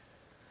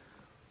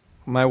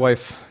My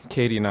wife,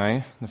 Katie, and I,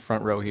 in the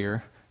front row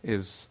here,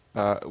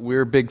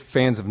 we're big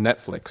fans of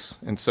Netflix.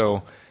 And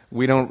so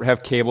we don't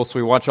have cable, so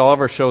we watch all of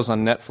our shows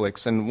on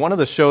Netflix. And one of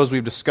the shows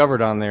we've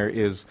discovered on there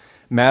is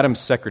Madam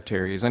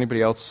Secretary. Has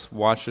anybody else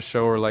watched the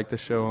show or liked the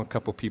show? A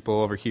couple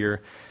people over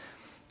here.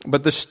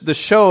 But the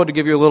show, to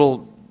give you a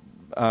little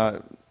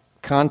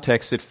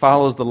context, it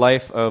follows the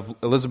life of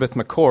Elizabeth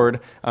McCord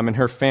and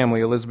her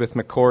family. Elizabeth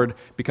McCord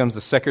becomes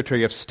the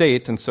Secretary of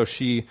State, and so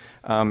she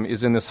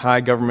is in this high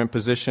government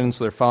position,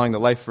 so they're following the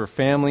life of her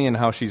family and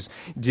how she's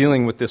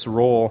dealing with this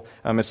role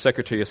as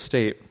Secretary of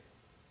State.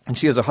 And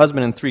she has a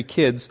husband and 3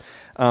 kids,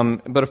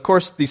 but of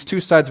course these two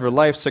sides of her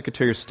life,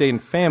 Secretary of State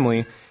and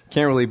family,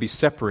 can't really be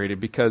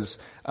separated because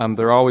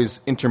they're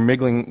always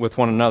intermingling with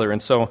one another.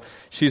 And so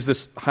she's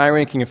this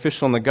high-ranking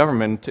official in the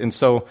government, and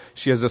so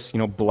she has this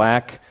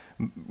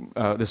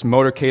this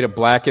motorcade of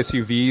black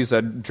SUVs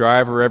that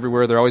drive her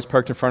everywhere. They're always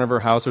parked in front of her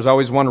house. There's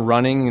always one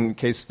running in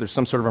case there's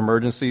some sort of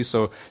emergency,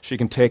 so she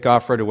can take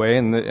off right away.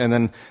 And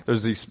then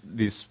there's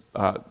these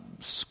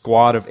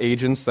squad of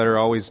agents that are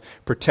always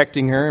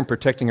protecting her and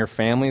protecting her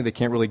family. They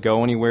can't really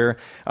go anywhere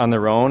on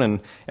their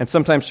own. And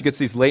sometimes she gets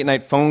these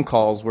late-night phone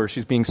calls where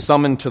she's being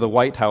summoned to the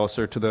White House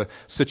or to the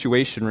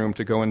Situation Room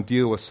to go and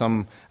deal with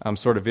some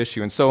sort of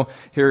issue. And so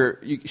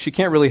here, she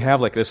can't really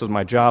have this is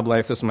my job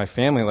life, this is my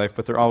family life,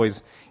 but they're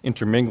always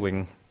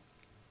intermingling.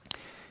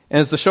 And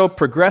as the show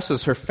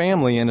progresses, her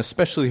family, and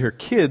especially her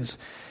kids,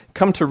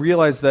 come to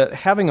realize that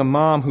having a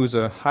mom who's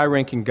a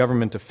high-ranking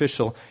government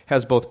official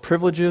has both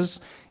privileges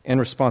and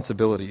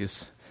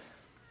responsibilities.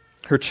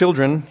 Her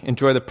children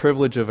enjoy the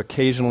privilege of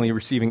occasionally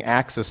receiving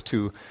access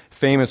to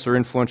famous or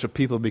influential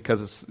people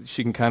because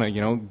she can kind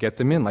of, get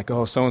them in,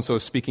 oh, so-and-so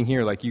is speaking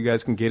here, you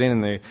guys can get in,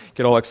 and they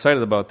get all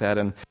excited about that.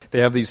 And they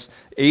have these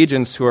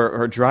agents who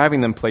are driving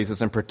them places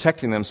and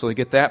protecting them, so they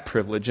get that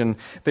privilege. And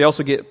they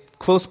also get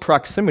close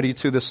proximity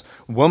to this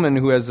woman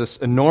who has this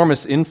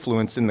enormous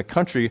influence in the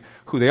country,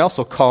 who they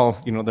also call,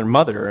 their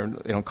mother.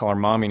 They don't call her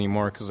mom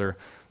anymore because they're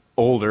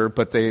older,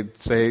 but they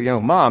say,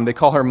 mom. They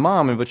call her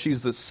mom, but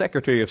she's the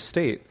Secretary of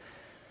State.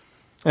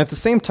 And at the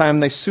same time,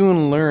 they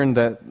soon learn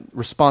that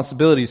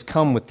responsibilities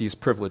come with these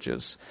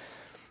privileges.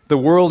 The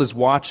world is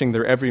watching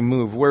their every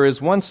move,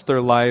 whereas once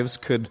their lives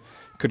could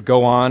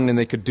go on and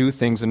they could do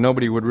things and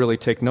nobody would really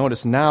take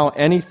notice. Now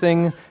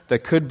anything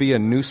that could be a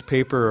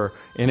newspaper or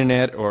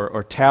internet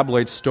or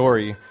tabloid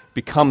story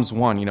becomes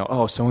one.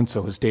 Oh,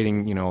 so-and-so is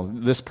dating,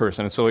 this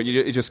person. And so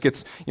it just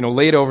gets,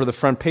 laid over the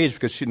front page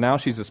because now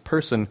she's this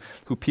person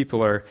who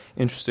people are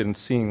interested in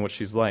seeing what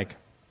she's like.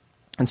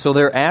 And so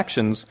their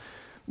actions,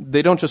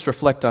 they don't just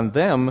reflect on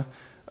them.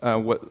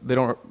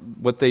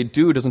 What they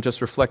do doesn't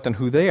just reflect on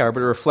who they are,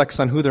 but it reflects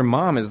on who their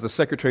mom is, the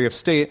Secretary of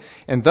State,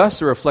 and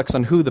thus it reflects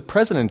on who the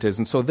president is.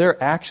 And so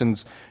their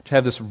actions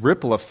have this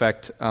ripple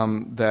effect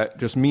that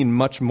just mean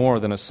much more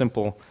than a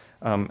simple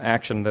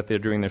action that they're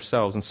doing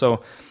themselves. And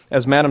so,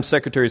 as Madam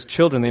Secretary's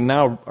children, they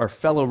now are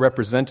fellow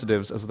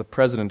representatives of the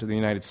President of the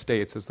United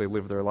States as they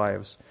live their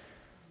lives.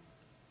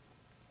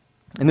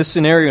 And this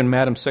scenario in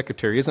Madam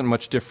Secretary isn't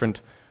much different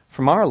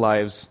from our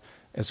lives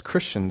as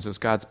Christians, as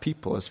God's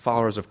people, as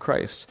followers of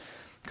Christ.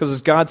 Because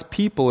as God's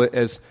people,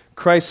 as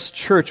Christ's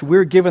church,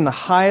 we're given the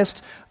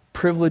highest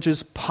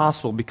privileges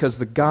possible because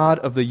the God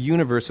of the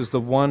universe is the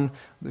one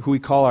who we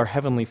call our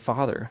Heavenly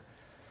Father.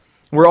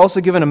 We're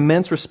also given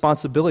immense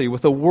responsibility.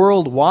 With the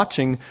world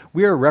watching,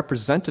 we are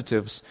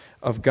representatives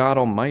of God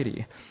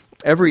Almighty.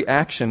 Every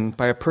action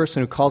by a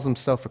person who calls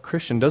himself a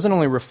Christian doesn't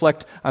only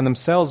reflect on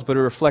themselves, but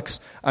it reflects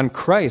on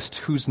Christ,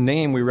 whose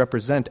name we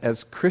represent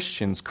as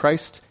Christians,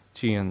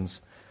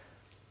 Christians.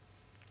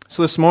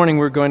 So this morning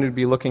we're going to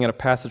be looking at a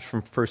passage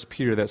from 1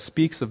 Peter that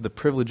speaks of the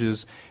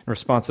privileges and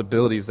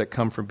responsibilities that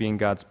come from being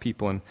God's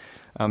people.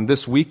 And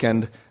this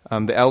weekend,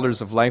 the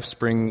elders of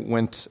LifeSpring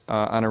went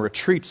on a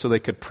retreat so they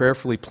could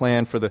prayerfully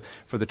plan for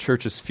the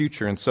church's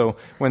future. And so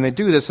when they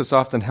do this, it's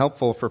often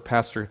helpful for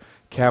Pastor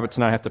Cabot to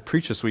not have to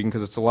preach this weekend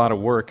because it's a lot of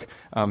work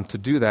to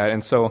do that.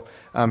 And so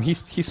he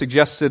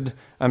suggested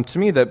to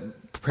me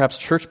that perhaps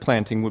church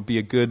planting would be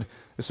a good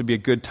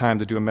time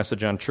to do a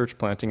message on church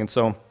planting. And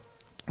so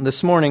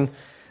this morning,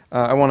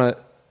 I want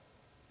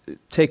to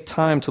take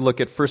time to look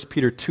at 1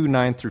 Peter 2,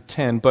 9 through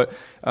 10, but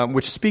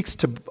which speaks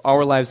to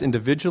our lives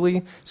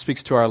individually,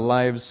 speaks to our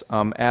lives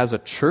as a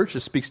church, it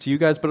speaks to you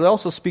guys, but it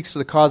also speaks to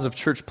the cause of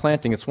church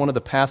planting. It's one of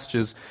the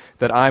passages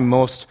that I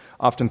most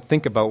often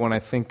think about when I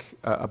think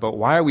about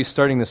why are we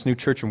starting this new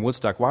church in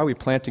Woodstock? Why are we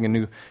planting a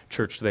new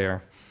church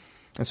there?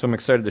 And so I'm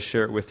excited to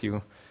share it with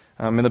you.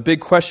 And the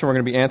big question we're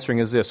going to be answering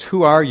is this: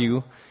 who are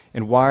you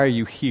and why are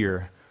you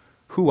here?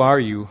 Who are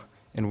you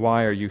and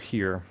why are you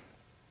here?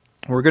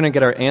 We're going to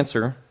get our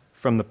answer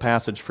from the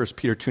passage, 1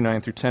 Peter 2,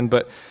 9 through 10.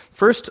 But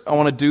first, I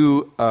want to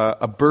do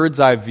a bird's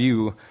eye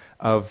view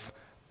of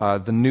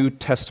the New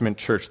Testament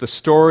church, the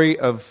story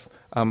of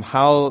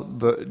how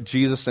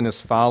Jesus and his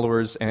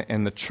followers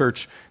and the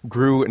church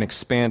grew and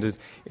expanded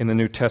in the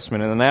New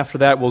Testament. And then after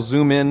that, we'll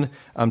zoom in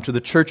to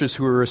the churches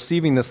who are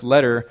receiving this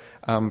letter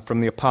from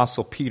the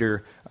Apostle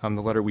Peter, the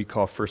letter we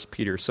call 1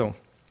 Peter. So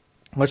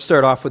Let's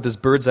start off with this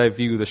bird's eye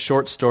view, the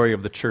short story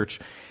of the church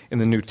in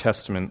the New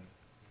Testament.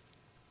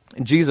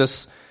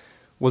 Jesus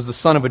was the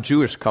son of a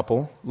Jewish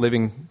couple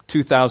living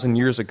 2,000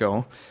 years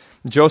ago.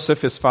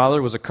 Joseph, his father,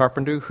 was a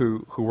carpenter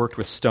who worked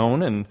with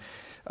stone, and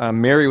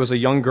Mary was a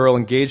young girl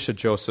engaged to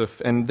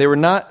Joseph, and they were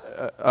not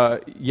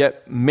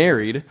yet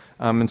married,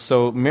 and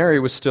so Mary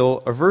was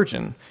still a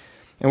virgin.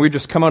 And we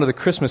just come out of the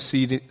Christmas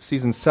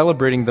season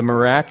celebrating the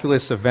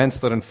miraculous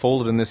events that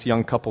unfolded in this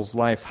young couple's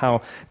life,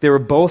 how they were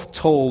both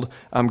told,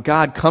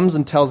 God comes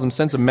and tells them,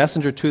 sends a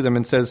messenger to them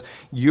and says,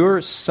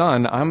 your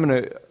son, I'm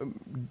going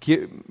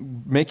to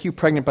make you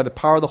pregnant by the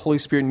power of the Holy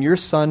Spirit, and your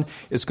son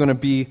is going to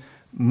be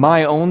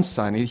my own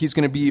son. He's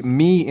going to be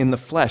me in the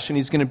flesh, and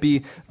he's going to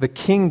be the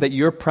king that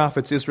your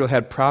prophets, Israel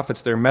had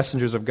prophets, they're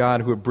messengers of God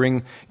who would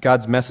bring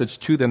God's message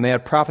to them. They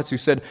had prophets who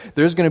said,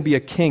 there's going to be a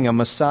king, a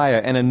Messiah,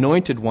 an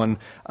anointed one,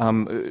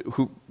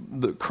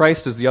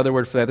 Christ is the other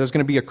word for that. There's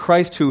going to be a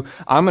Christ who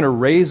I'm going to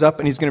raise up,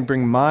 and he's going to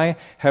bring my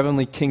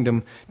heavenly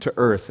kingdom to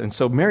earth. And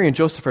so Mary and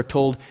Joseph are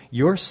told,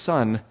 your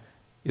son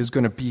is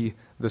going to be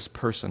this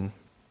person.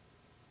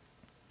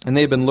 And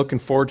they've been looking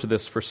forward to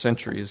this for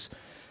centuries.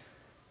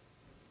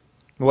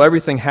 Well,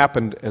 everything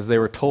happened as they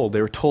were told.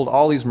 They were told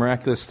all these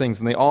miraculous things,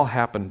 and they all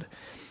happened.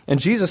 And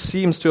Jesus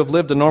seems to have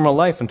lived a normal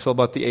life until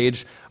about the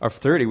age of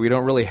 30. We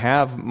don't really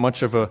have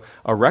much of a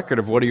record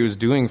of what he was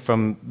doing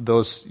from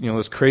those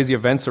crazy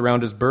events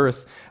around his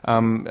birth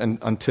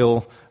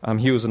until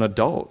he was an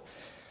adult.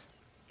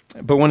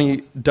 But when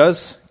he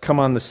does come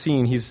on the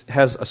scene, he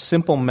has a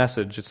simple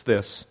message. It's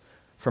this,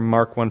 from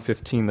Mark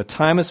 1:15. The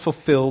time is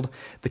fulfilled.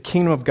 The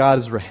kingdom of God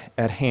is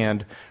at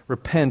hand.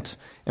 Repent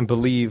and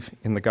believe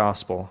in the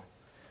gospel.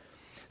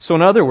 So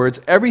in other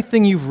words,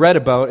 everything you've read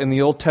about in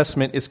the Old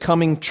Testament is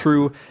coming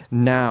true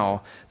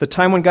now. The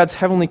time when God's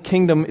heavenly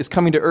kingdom is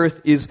coming to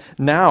earth is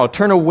now.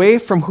 Turn away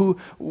from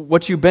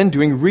what you've been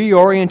doing.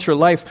 Reorient your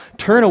life.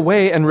 Turn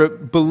away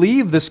and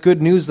believe this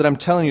good news that I'm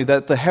telling you,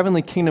 that the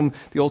heavenly kingdom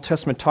the Old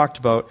Testament talked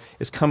about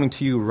is coming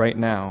to you right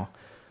now.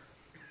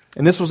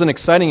 And this was an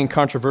exciting and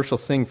controversial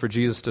thing for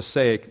Jesus to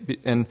say.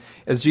 And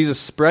as Jesus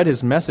spread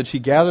his message, he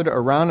gathered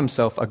around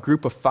himself a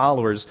group of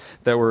followers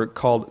that were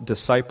called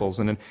disciples.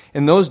 And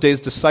in those days,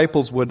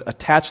 disciples would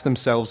attach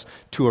themselves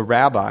to a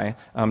rabbi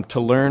to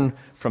learn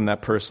from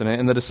that person.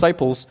 And the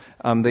disciples,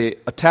 they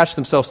attached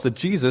themselves to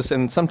Jesus,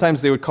 and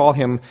sometimes they would call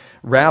him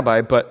rabbi,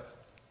 but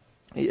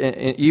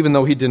even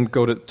though he didn't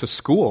go to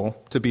school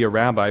to be a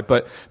rabbi.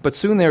 But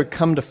soon they would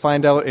come to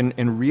find out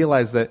and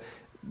realize that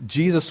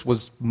Jesus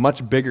was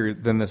much bigger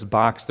than this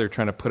box they're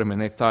trying to put him in.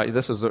 They thought,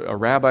 this is a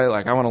rabbi,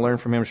 like I want to learn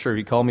from him. Sure,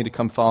 he called me to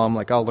come follow him,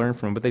 like I'll learn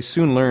from him. But they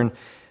soon learned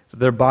that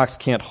their box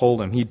can't hold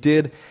him. He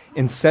did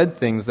and said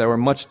things that were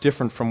much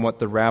different from what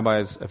the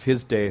rabbis of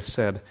his day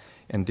said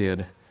and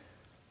did.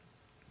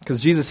 Because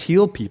Jesus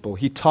healed people.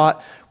 He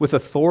taught with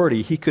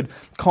authority. He could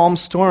calm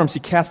storms. He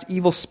cast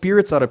evil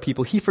spirits out of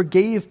people. He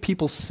forgave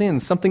people's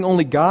sins, something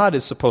only God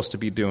is supposed to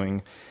be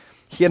doing.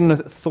 He had an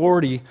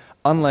authority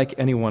unlike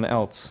anyone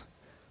else.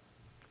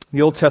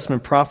 The Old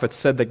Testament prophets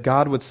said that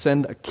God would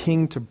send a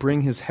king to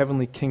bring his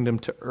heavenly kingdom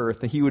to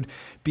earth, that he would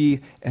be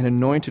an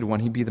anointed one,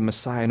 he'd be the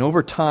Messiah. And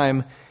over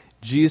time,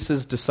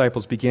 Jesus'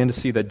 disciples began to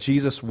see that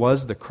Jesus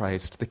was the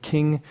Christ, the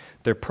king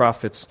their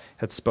prophets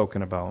had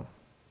spoken about.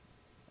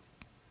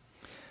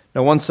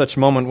 Now, one such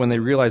moment when they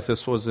realized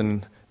this was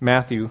in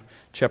Matthew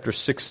chapter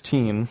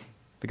 16,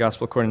 the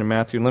Gospel according to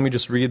Matthew. And let me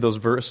just read those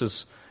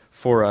verses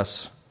for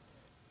us.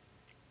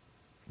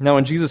 Now,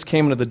 when Jesus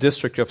came into the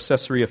district of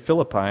Caesarea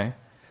Philippi,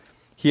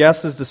 he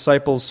asked his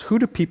disciples, who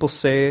do people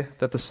say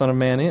that the Son of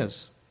Man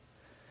is?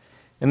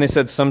 And they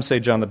said, some say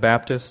John the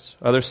Baptist,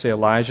 others say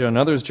Elijah, and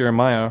others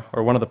Jeremiah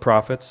or one of the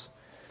prophets.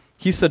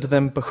 He said to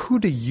them, but who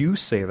do you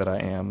say that I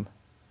am?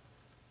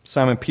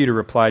 Simon Peter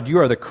replied, you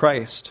are the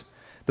Christ,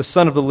 the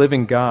Son of the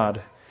living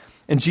God.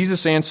 And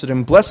Jesus answered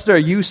him, blessed are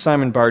you,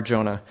 Simon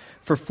Bar-Jonah,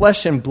 for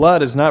flesh and blood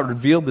has not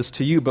revealed this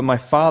to you, but my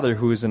Father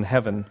who is in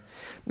heaven.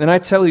 And I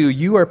tell you,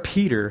 you are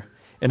Peter,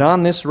 and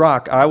on this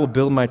rock I will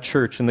build my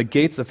church, and the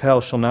gates of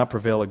hell shall not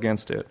prevail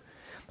against it.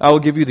 I will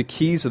give you the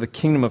keys of the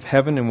kingdom of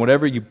heaven, and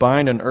whatever you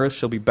bind on earth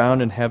shall be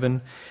bound in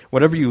heaven.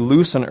 Whatever you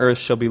loose on earth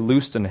shall be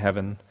loosed in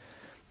heaven. And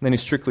then he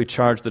strictly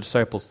charged the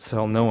disciples to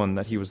tell no one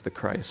that he was the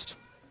Christ.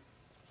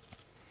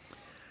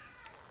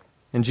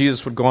 And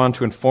Jesus would go on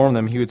to inform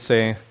them. He would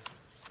say,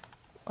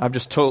 I've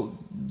just told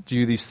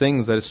you these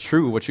things, that it's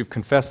true, what you've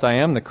confessed, I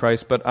am the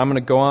Christ, but I'm going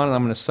to go on and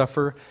I'm going to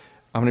suffer.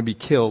 I'm going to be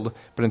killed,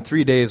 but in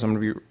 3 days I'm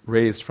going to be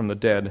raised from the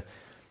dead.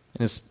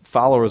 And his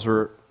followers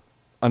were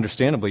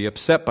understandably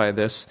upset by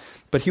this,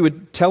 but he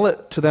would tell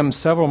it to them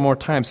several more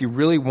times. He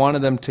really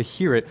wanted them to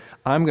hear it.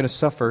 I'm going to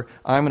suffer,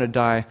 I'm going to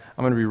die,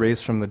 I'm going to be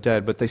raised from the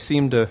dead. But they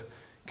seemed to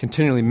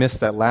continually miss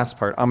that last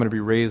part, I'm going to be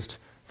raised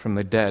from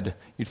the dead.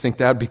 You'd think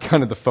that would be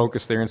kind of the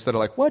focus there, instead of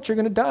like, what, you're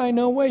going to die?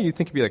 No way. You'd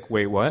think it'd be like,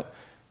 wait, what?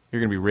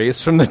 You're going to be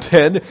raised from the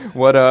dead?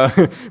 What?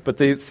 But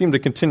they seem to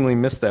continually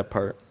miss that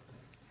part.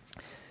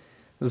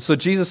 So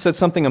Jesus said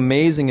something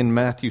amazing in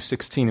Matthew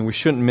 16, and we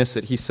shouldn't miss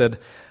it. He said,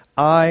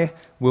 I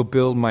will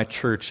build my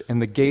church,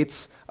 and the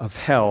gates of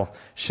hell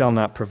shall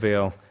not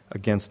prevail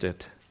against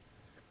it.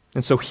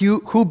 And so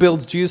who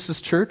builds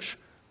Jesus' church?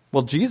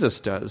 Well, Jesus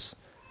does.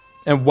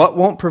 And what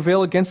won't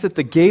prevail against it?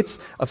 The gates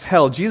of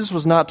hell. Jesus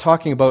was not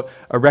talking about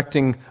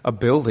erecting a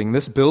building.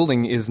 This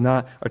building is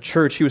not a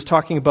church. He was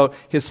talking about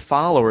his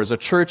followers. A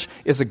church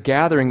is a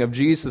gathering of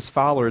Jesus'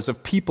 followers,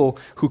 of people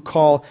who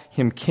call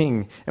him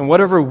king. And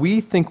whatever we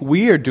think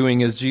we are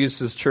doing as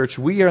Jesus' church,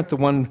 we aren't the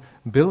one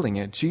building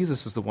it.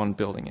 Jesus is the one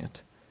building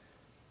it.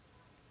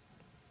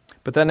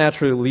 But that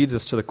naturally leads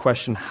us to the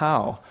question,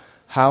 how?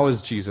 How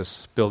is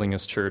Jesus building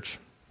his church?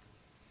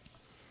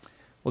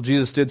 Well,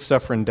 Jesus did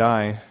suffer and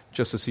die,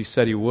 just as he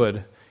said he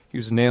would. He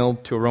was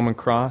nailed to a Roman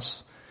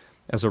cross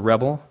as a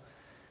rebel.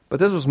 But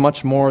this was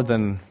much more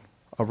than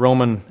a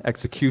Roman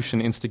execution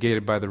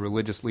instigated by the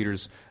religious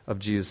leaders of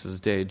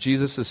Jesus' day.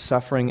 Jesus'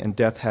 suffering and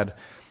death had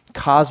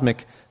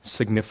cosmic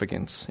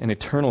significance and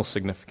eternal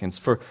significance.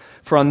 For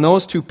on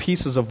those two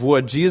pieces of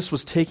wood, Jesus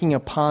was taking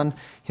upon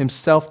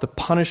himself the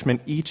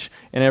punishment each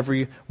and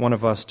every one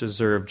of us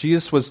deserve.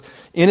 Jesus was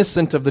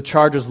innocent of the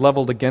charges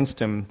leveled against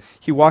him.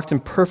 He walked in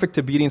perfect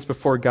obedience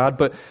before God,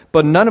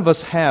 but none of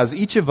us has.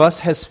 Each of us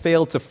has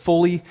failed to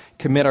fully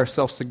commit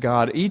ourselves to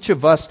God. Each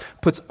of us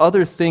puts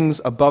other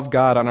things above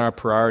God on our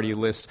priority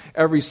list.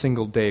 Every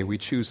single day we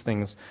choose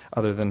things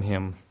other than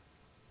him.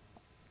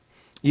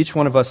 Each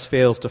one of us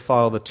fails to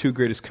follow the two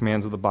greatest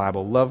commands of the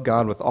Bible. Love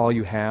God with all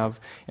you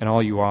have and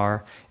all you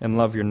are, and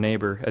love your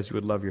neighbor as you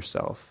would love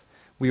yourself.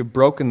 We have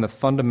broken the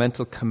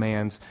fundamental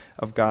commands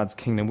of God's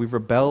kingdom. We've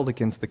rebelled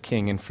against the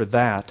king, and for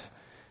that,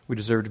 we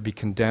deserve to be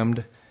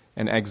condemned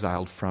and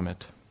exiled from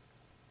it.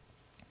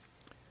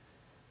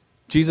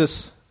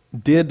 Jesus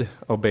did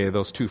obey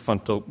those two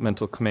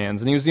fundamental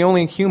commands, and he was the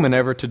only human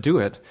ever to do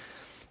it.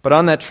 But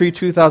on that tree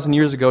 2,000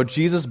 years ago,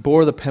 Jesus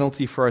bore the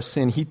penalty for our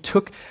sin. He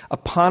took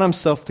upon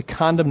himself the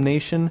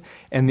condemnation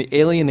and the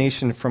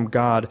alienation from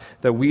God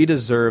that we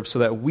deserve so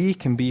that we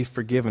can be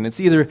forgiven.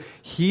 It's either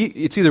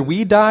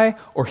we die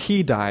or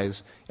he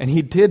dies. And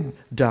he did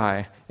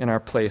die in our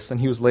place, and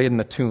he was laid in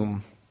a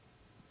tomb.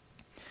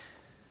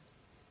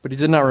 But he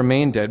did not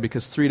remain dead,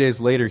 because 3 days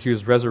later he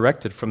was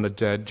resurrected from the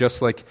dead,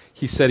 just like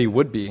he said he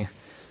would be.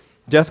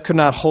 Death could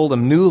not hold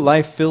him. New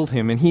life filled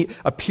him. And he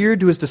appeared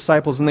to his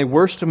disciples, and they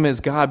worshiped him as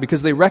God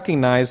because they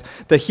recognized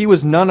that he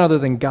was none other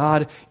than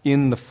God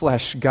in the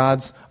flesh,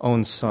 God's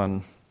own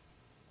Son.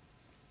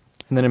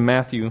 And then in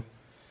Matthew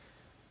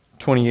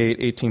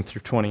 28:18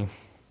 through 20,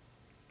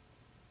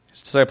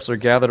 his disciples are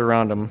gathered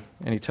around him,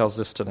 and he tells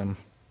this to them.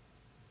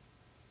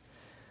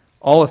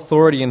 All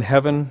authority in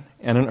heaven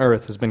and on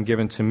earth has been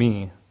given to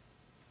me.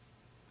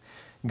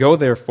 Go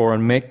therefore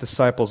and make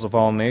disciples of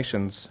all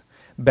nations,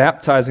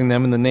 baptizing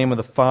them in the name of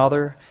the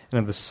Father, and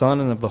of the Son,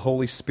 and of the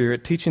Holy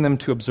Spirit, teaching them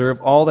to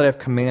observe all that I have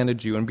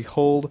commanded you. And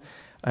behold,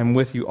 I am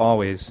with you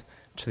always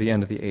to the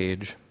end of the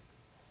age.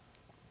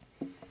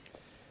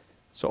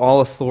 So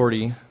all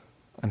authority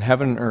on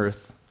heaven and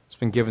earth has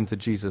been given to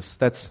Jesus.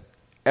 That's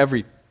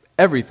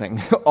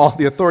everything. All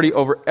the authority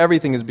over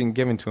everything has been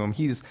given to him.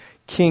 He's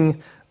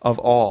King of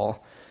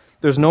all.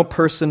 There's no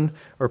person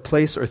or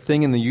place or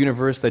thing in the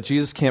universe that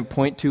Jesus can't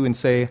point to and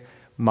say,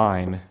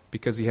 mine,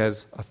 because he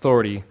has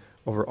authority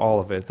over all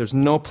of it. There's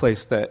no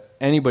place that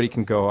anybody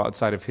can go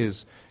outside of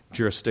his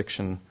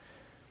jurisdiction.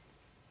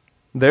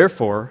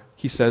 Therefore,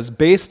 he says,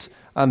 based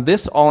on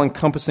this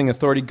all-encompassing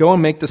authority, go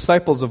and make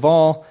disciples of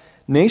all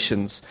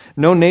nations.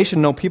 No nation,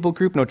 no people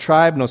group, no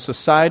tribe, no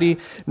society,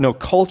 no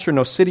culture,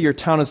 no city or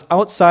town is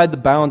outside the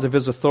bounds of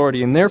his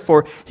authority. And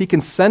therefore, he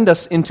can send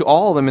us into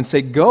all of them and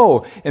say,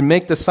 go and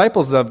make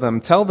disciples of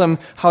them. Tell them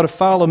how to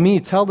follow me.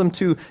 Tell them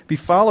to be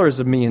followers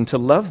of me and to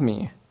love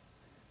me.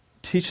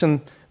 Teach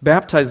them,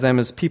 baptize them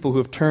as people who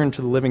have turned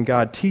to the living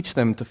God. Teach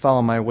them to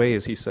follow my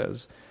ways, he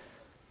says.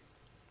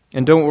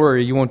 And don't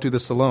worry, you won't do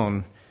this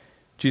alone.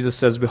 Jesus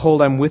says,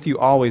 behold, I'm with you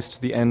always to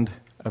the end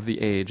of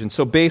the age. And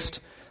so based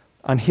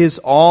on his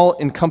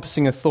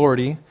all-encompassing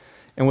authority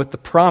and with the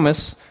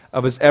promise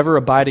of his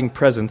ever-abiding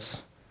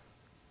presence,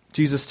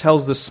 Jesus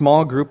tells this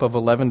small group of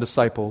 11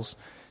 disciples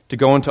to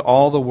go into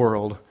all the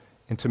world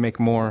and to make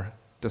more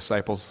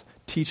disciples.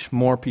 Teach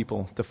more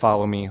people to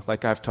follow me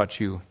like I've taught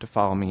you to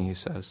follow me, he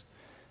says.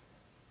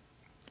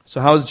 So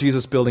how is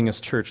Jesus building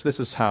his church? This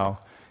is how.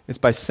 It's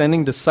by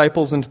sending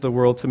disciples into the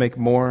world to make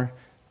more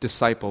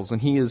disciples.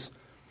 And he is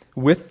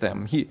with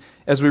them.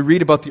 As we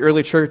read about the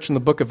early church in the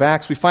book of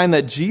Acts, we find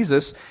that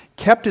Jesus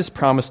kept his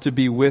promise to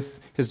be with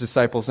his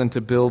disciples and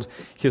to build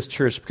his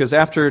church. Because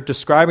after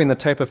describing the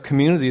type of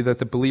community that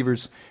the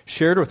believers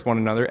shared with one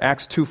another,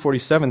 Acts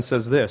 2:47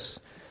 says this,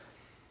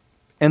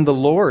 and the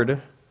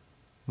Lord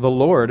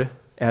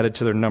added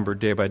to their number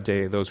day by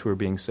day those who were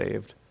being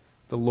saved.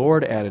 The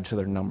Lord added to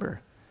their number.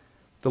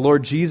 The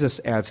Lord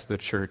Jesus adds to the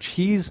church.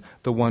 He's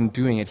the one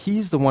doing it.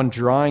 He's the one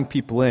drawing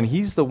people in.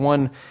 He's the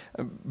one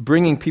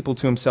bringing people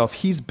to himself.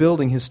 He's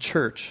building his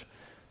church.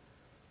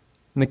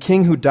 And the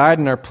King who died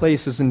in our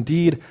place is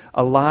indeed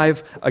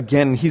alive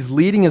again. He's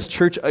leading his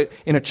church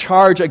in a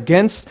charge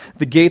against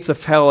the gates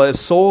of hell as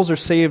souls are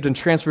saved and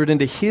transferred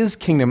into his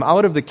kingdom,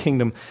 out of the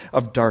kingdom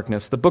of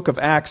darkness. The book of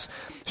Acts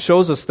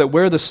shows us that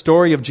where the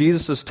story of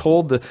Jesus is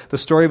told, the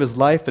story of his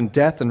life and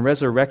death and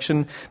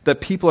resurrection,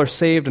 that people are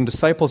saved and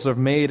disciples are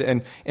made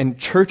and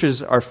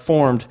churches are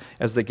formed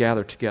as they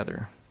gather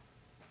together.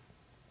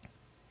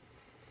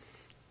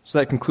 So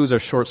that concludes our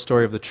short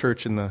story of the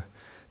church in the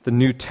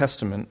New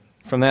Testament.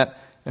 From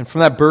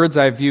that bird's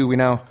eye view, we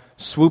now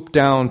swoop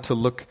down to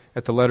look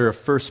at the letter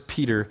of 1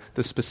 Peter,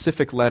 the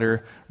specific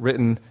letter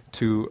written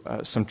to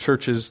some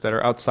churches that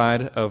are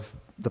outside of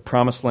the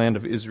promised land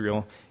of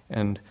Israel.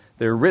 And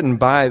they're written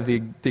by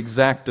the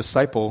exact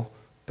disciple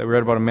that we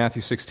read about in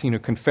Matthew 16 who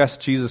confessed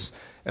Jesus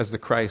as the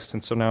Christ.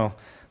 And so now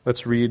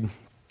let's read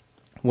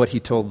what he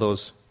told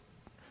those.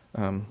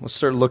 Let's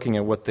start looking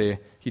at what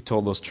he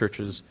told those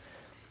churches.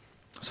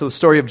 So the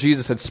story of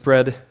Jesus had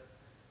spread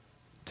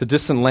to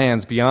distant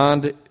lands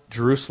beyond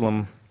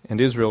Jerusalem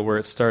and Israel where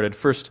it started.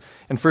 First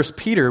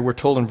Peter, we're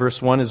told in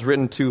verse 1, is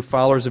written to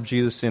followers of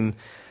Jesus in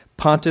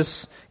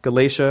Pontus,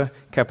 Galatia,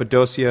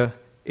 Cappadocia,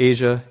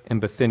 Asia, and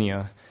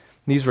Bithynia.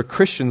 These were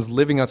Christians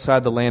living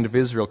outside the land of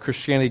Israel.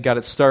 Christianity got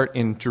its start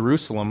in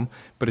Jerusalem,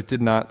 but it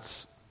did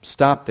not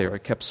stop there.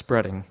 It kept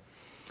spreading.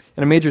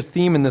 And a major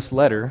theme in this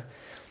letter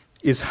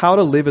is how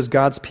to live as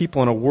God's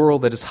people in a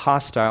world that is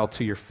hostile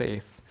to your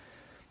faith.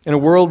 In a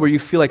world where you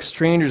feel like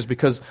strangers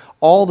because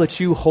all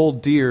that you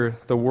hold dear,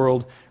 the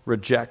world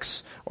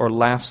rejects or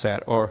laughs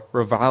at or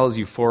reviles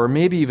you for or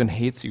maybe even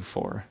hates you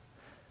for.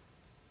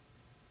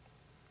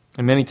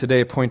 And many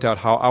today point out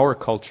how our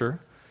culture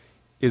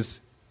is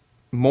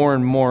more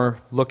and more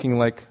looking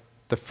like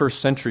the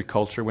first century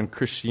culture when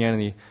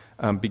Christianity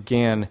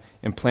began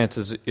and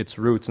planted its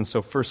roots. And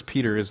so 1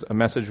 Peter is a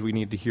message we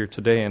need to hear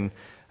today. And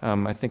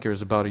I think it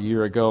was about a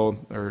year ago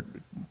or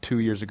 2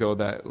 years ago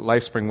that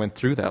LifeSpring went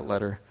through that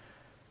letter.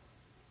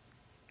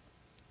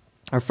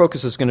 Our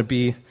focus is going to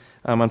be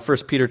on 1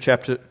 Peter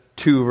chapter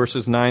 2,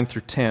 verses 9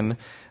 through 10.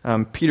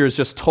 Peter has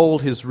just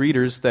told his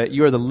readers that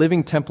you are the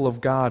living temple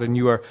of God and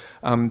you are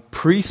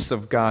priests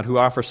of God who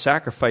offer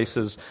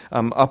sacrifices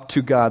up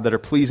to God that are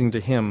pleasing to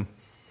him.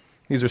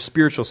 These are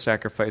spiritual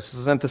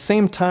sacrifices. And at the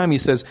same time, he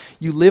says,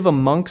 you live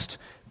amongst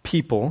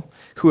people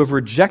who have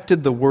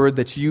rejected the word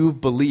that you've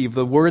believed,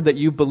 the word that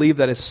you believe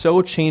that has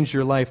so changed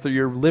your life that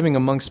you're living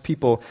amongst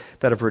people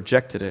that have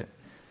rejected it.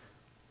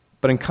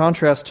 But in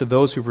contrast to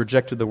those who've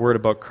rejected the word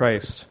about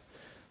Christ,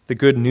 the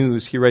good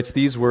news, he writes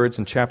these words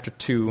in chapter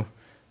 2,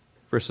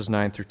 verses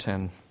 9 through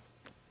 10.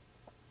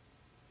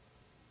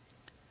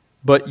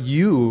 But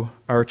you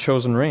are a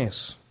chosen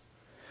race,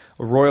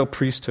 a royal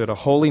priesthood, a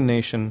holy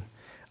nation,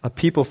 a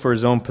people for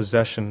his own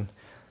possession,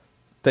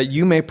 that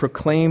you may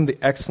proclaim the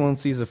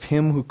excellencies of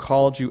him who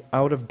called you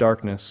out of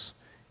darkness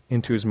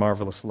into his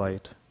marvelous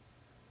light.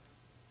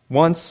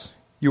 Once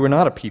you were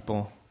not a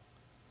people,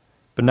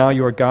 but now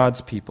you are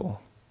God's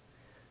people.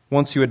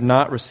 Once you had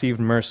not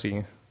received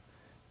mercy,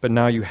 but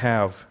now you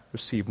have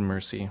received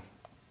mercy.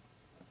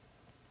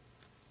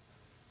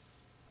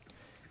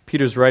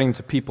 Peter's writing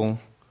to people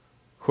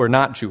who are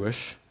not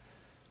Jewish.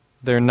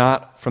 They're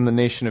not from the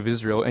nation of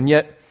Israel, and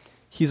yet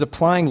he's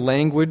applying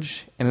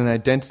language and an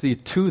identity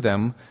to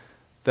them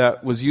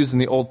that was used in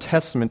the Old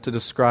Testament to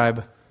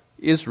describe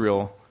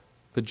Israel,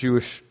 the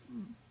Jewish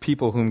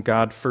people whom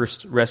God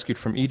first rescued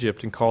from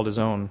Egypt and called his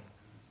own.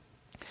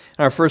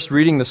 Our first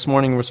reading this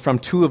morning was from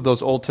two of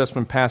those Old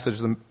Testament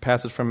passages, the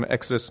passage from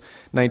Exodus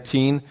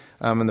 19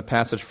 and the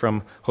passage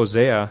from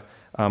Hosea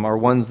are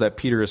ones that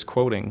Peter is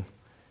quoting.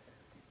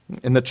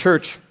 In the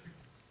church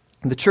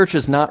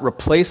has not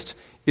replaced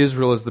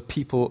Israel as the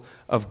people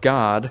of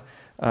God,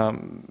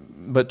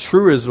 but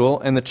true Israel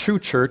and the true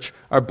church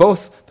are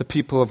both the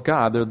people of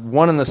God. They're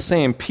one and the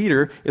same.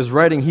 Peter is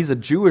writing, he's a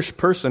Jewish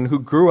person who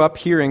grew up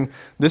hearing,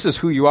 this is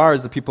who you are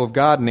as the people of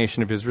God,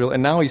 nation of Israel,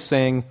 and now he's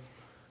saying,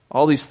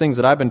 all these things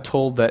that I've been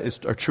told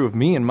that are true of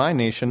me and my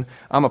nation,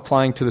 I'm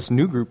applying to this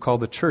new group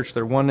called the church.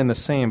 They're one and the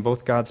same,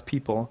 both God's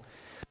people.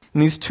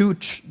 In these two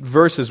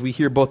verses, we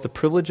hear both the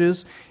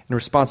privileges and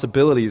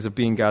responsibilities of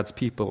being God's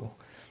people.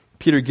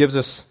 Peter gives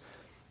us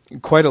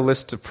quite a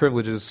list of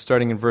privileges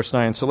starting in verse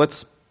 9. So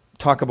let's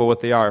talk about what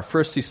they are.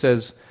 First, he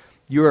says,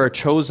 you are a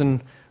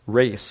chosen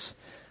race,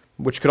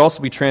 which could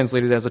also be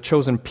translated as a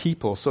chosen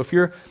people. So if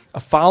you're a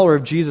follower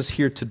of Jesus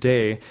here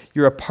today,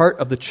 you're a part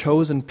of the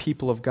chosen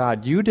people of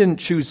God. You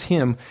didn't choose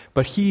him,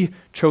 but he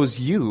chose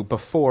you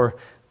before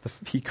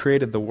he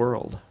created the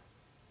world.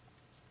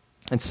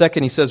 And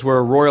second, he says we're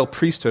a royal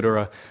priesthood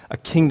or a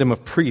kingdom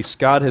of priests.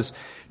 God has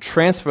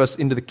transferred us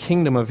into the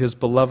kingdom of his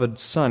beloved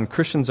Son.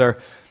 Christians are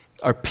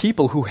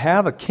people who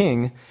have a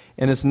king,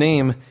 and his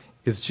name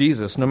is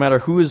Jesus. No matter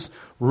who is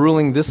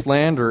ruling this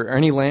land or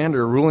any land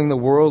or ruling the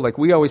world, like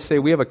we always say,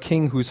 we have a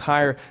king who's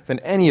higher than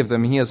any of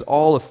them. He has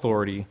all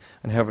authority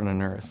in heaven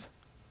and earth.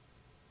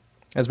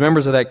 As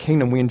members of that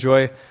kingdom, we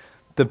enjoy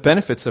the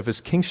benefits of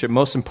his kingship.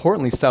 Most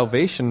importantly,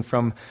 salvation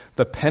from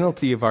the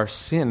penalty of our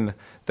sin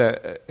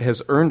that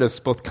has earned us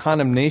both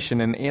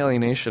condemnation and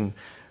alienation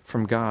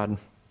from God.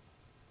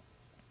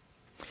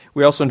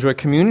 We also enjoy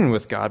communion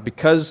with God.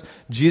 Because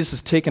Jesus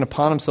has taken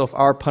upon himself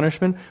our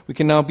punishment, we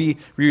can now be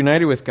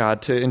reunited with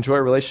God to enjoy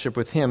a relationship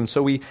with him.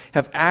 So we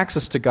have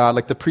access to God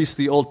like the priests of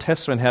the Old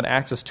Testament had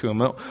access to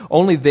him.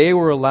 Only they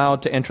were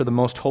allowed to enter the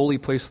most holy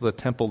place of the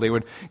temple. They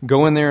would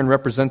go in there and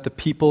represent the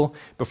people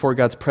before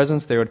God's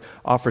presence. They would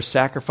offer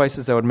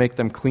sacrifices that would make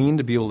them clean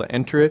to be able to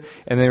enter it.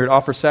 And they would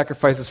offer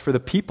sacrifices for the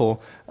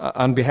people,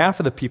 on behalf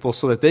of the people,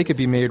 so that they could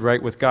be made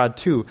right with God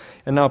too.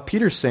 And now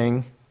Peter's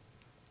saying,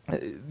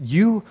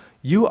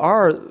 You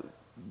are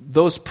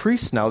those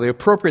priests now. The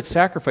appropriate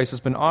sacrifice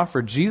has been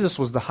offered. Jesus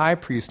was the high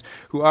priest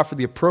who offered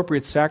the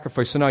appropriate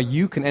sacrifice. So now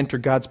you can enter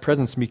God's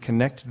presence and be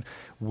connected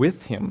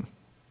with him.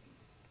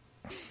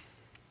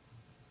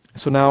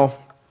 So now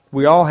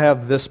we all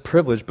have this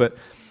privilege, but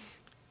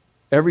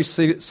every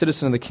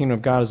citizen of the kingdom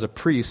of God is a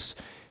priest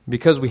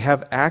because we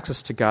have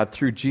access to God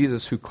through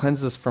Jesus, who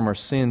cleanses us from our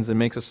sins and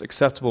makes us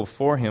acceptable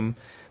for him.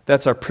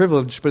 That's our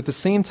privilege, but at the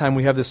same time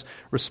we have this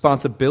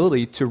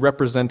responsibility to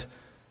represent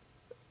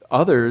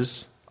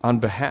others on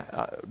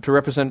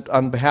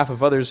behalf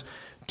of others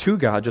to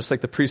God, just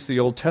like the priests of the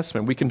Old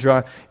Testament. We can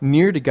draw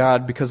near to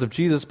God because of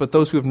Jesus, but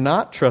those who have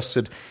not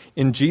trusted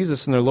in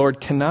Jesus and their Lord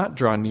cannot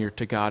draw near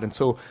to God. And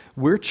so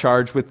we're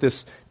charged with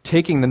this,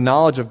 taking the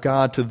knowledge of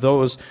God to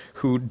those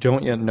who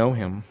don't yet know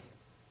him.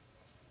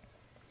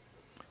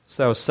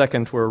 So that was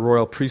second, we're a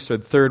royal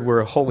priesthood. Third, we're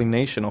a holy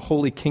nation, a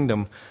holy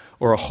kingdom,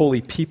 or a holy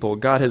people.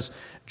 God has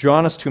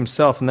drawn us to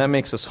himself, and that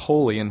makes us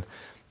holy.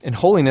 And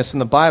holiness in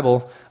the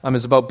Bible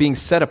is about being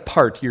set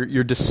apart.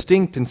 You're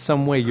distinct in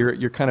some way.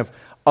 You're kind of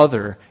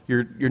other.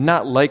 You're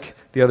not like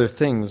the other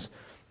things.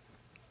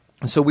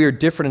 And so we are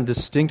different and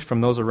distinct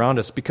from those around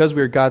us. Because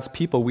we are God's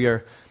people, we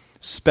are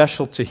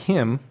special to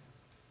him,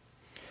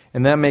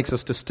 and that makes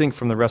us distinct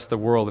from the rest of the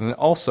world. And it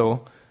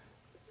also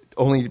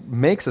only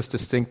makes us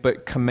distinct,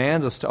 but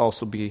commands us to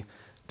also be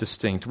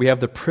distinct. We have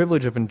the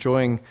privilege of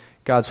enjoying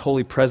God's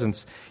holy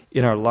presence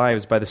in our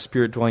lives by the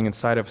Spirit dwelling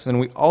inside of us.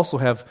 And we also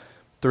have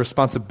the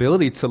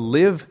responsibility to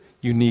live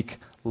unique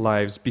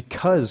lives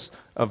because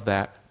of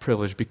that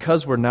privilege.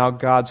 Because we're now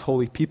God's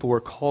holy people,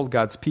 we're called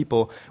God's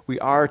people, we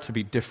are to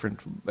be different,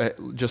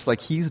 just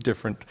like he's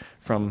different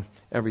from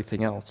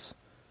everything else.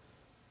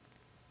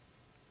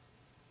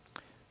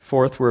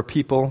 Fourth, we're a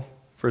people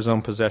for his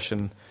own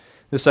possession.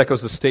 This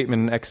echoes the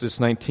statement in Exodus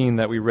 19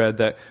 that we read,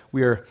 that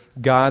we are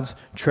God's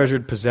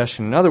treasured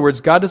possession. In other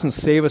words, God doesn't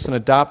save us and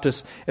adopt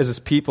us as his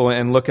people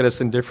and look at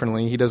us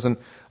indifferently. He doesn't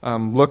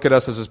look at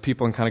us as his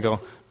people and kind of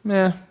go,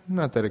 I'm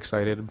not that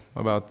excited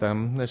about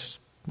them. They're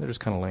just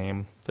kind of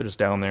lame. They're just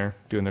down there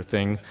doing their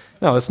thing.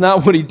 No, that's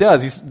not what he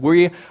does.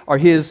 We are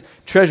his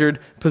treasured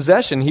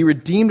possession. He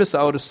redeemed us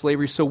out of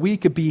slavery so we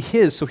could be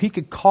his, so he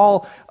could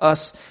call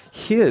us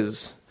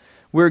his.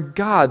 We're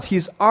God's.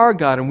 He's our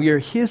God, and we are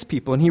his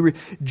people. And he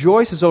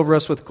rejoices over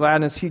us with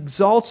gladness. He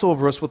exalts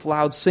over us with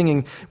loud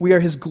singing. We are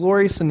his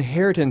glorious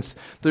inheritance.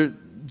 There's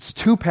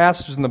two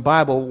passages in the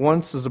Bible.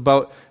 One says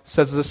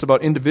this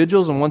about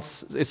individuals, and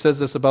once it says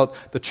this about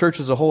the church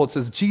as a whole. It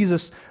says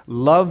Jesus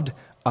loved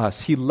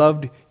us. He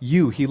loved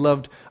you. He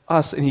loved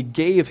us, and he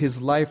gave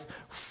his life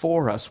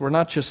for us. We're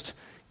not just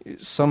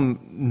some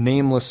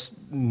nameless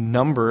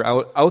number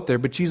out there,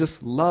 but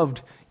Jesus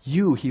loved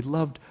you. He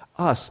loved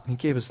us, and he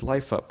gave his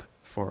life up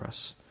for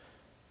us.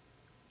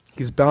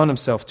 He's bound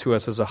himself to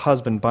us as a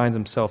husband binds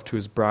himself to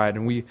his bride,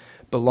 and we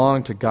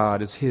belong to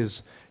God as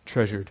his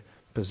treasured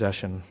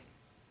possession.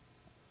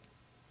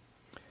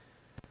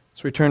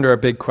 So we turn to our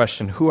big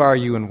question: who are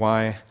you and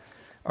why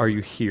are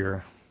you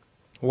here?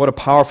 What a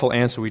powerful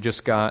answer we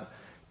just got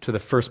to the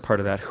first part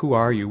of that. Who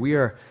are you? We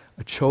are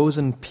a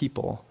chosen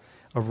people,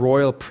 a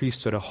royal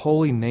priesthood, a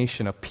holy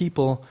nation, a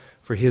people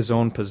for his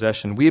own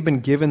possession. We have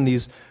been given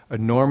these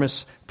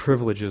enormous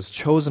privileges,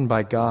 chosen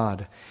by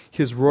God,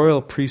 his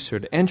royal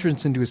priesthood,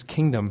 entrance into his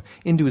kingdom,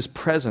 into his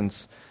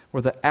presence.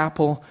 We're the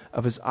apple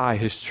of his eye,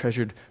 his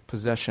treasured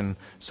possession.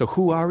 So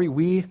who are we?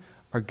 We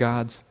are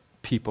God's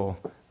people.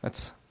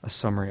 That's a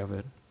summary of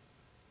it.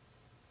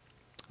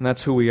 And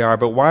that's who we are.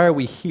 But why are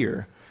we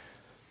here?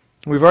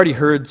 We've already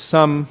heard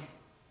some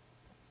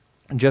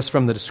just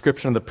from the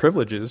description of the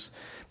privileges,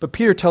 but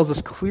Peter tells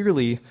us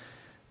clearly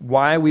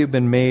why we have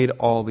been made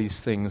all these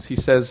things. He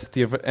says at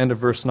the end of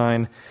verse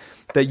 9,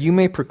 that you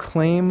may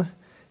proclaim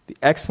the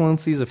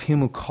excellencies of him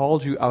who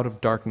called you out of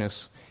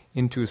darkness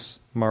into his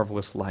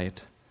marvelous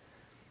light.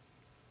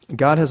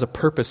 God has a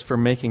purpose for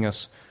making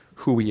us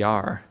who we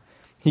are.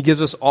 He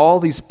gives us all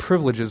these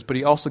privileges, but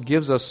he also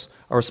gives us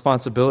a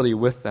responsibility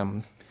with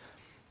them.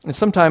 And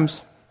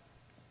sometimes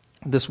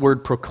this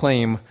word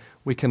proclaim,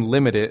 we can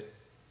limit it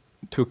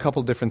to a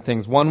couple different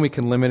things. One, we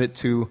can limit it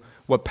to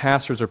what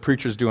pastors or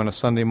preachers do on a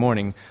Sunday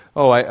morning.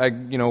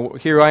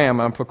 Here I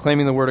am. I'm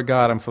proclaiming the Word of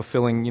God. I'm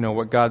fulfilling,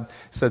 what God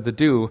said to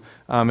do.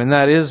 And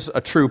that is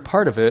a true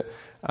part of it,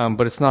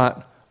 but it's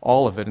not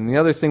all of it. And the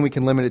other thing we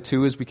can limit it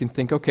to is we can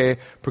think, okay,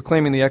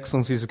 proclaiming the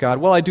excellencies of God.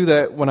 Well, I do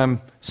that when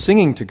I'm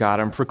singing to God.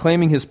 I'm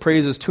proclaiming his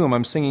praises to him.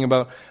 I'm singing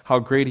about how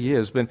great he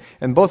is.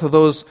 And both of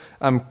those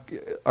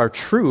are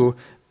true,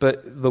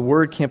 but the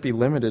word can't be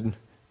limited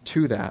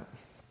to that.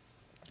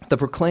 The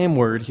proclaim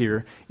word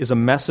here is a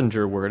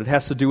messenger word. It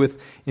has to do with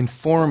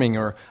informing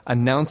or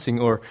announcing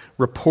or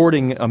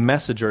reporting a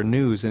message or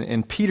news.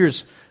 And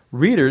Peter's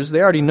readers,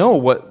 they already know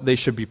what they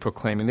should be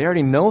proclaiming. They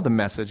already know the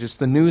message. It's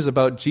the news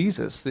about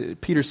Jesus.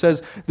 Peter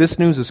says, this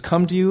news has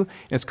come to you, and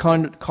it's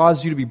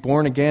caused you to be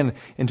born again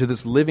into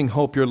this living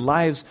hope. Your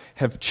lives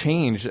have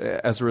changed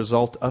as a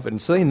result of it.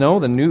 And so they know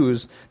the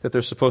news that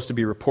they're supposed to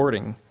be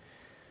reporting.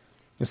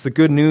 It's the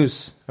good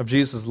news of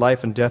Jesus'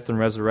 life and death and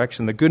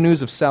resurrection, the good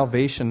news of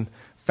salvation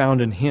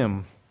found in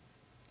Him.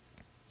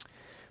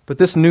 But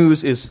this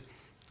news is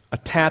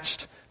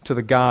attached to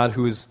the God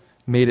who has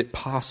made it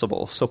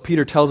possible. So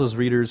Peter tells his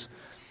readers,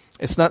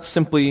 it's not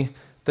simply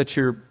that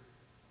you're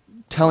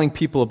telling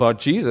people about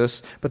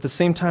Jesus, but at the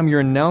same time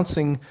you're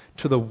announcing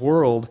to the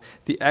world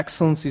the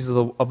excellencies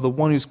of the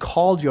one who's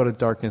called you out of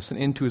darkness and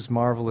into His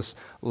marvelous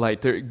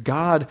light.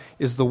 God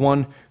is the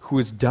one who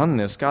has done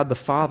this, God the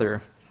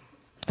Father.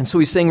 And so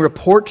he's saying,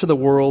 report to the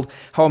world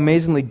how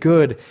amazingly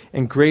good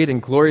and great and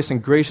glorious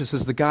and gracious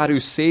is the God who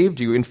saved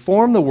you.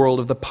 Inform the world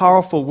of the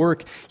powerful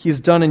work He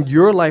has done in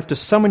your life to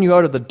summon you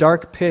out of the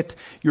dark pit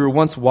you were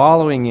once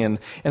wallowing in,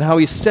 and how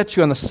He set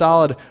you on the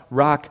solid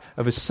rock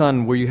of His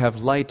Son, where you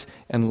have light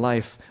and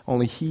life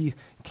only He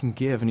can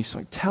give. And he's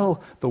saying,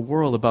 tell the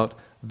world about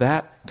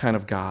that kind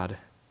of God.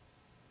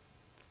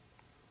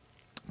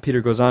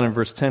 Peter goes on in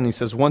verse 10, he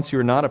says, once you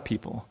were not a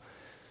people,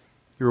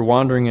 you were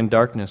wandering in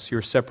darkness. You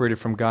were separated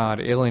from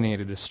God,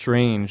 alienated,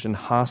 estranged, and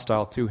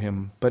hostile to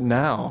Him. But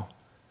now,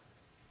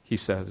 he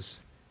says,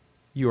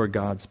 you are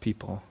God's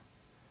people.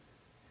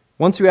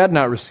 Once you had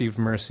not received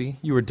mercy,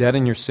 you were dead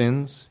in your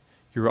sins.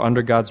 You were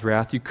under God's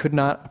wrath. You could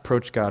not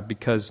approach God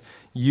because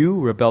you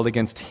rebelled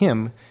against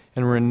Him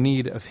and were in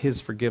need of His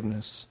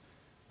forgiveness.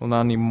 Well,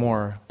 not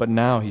anymore. But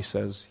now, he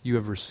says, you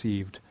have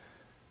received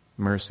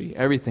mercy.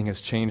 Everything has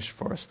changed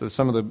for us.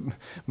 Some of the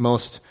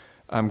most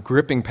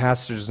gripping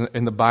passages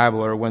in the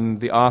Bible are when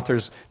the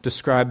authors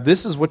describe,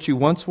 this is what you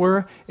once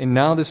were, and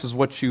now this is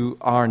what you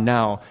are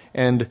now.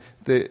 And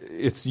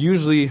it's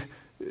usually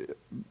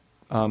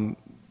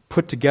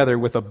put together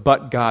with a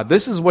but God.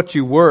 This is what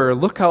you were.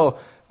 Look how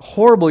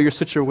horrible your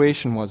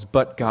situation was,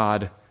 but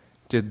God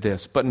did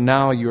this. But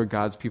now you are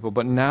God's people.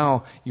 But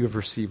now you have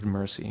received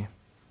mercy.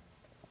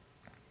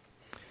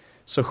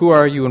 So who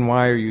are you and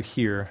why are you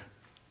here?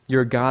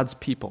 You're God's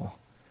people.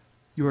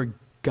 You are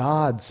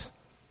God's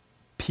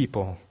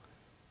people.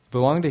 You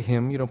belong to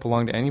Him. You don't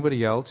belong to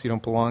anybody else. You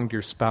don't belong to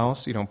your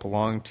spouse. You don't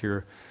belong to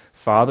your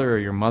father or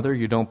your mother.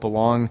 You don't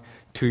belong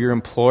to your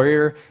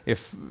employer.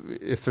 If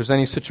there's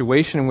any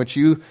situation in which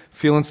you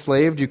feel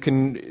enslaved, you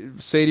can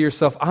say to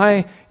yourself,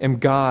 I am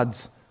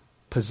God's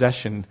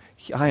possession.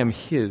 I am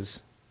His.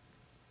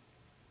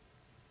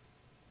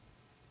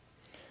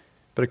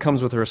 But it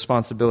comes with a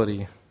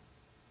responsibility.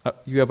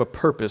 You have a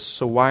purpose.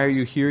 So why are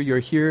you here? You're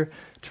here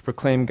to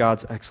proclaim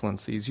God's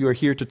excellencies. You are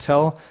here to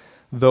tell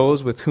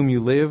those with whom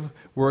you live,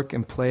 work,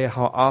 and play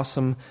how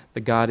awesome the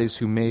God is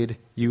who made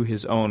you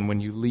His own when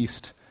you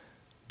least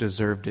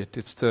deserved it.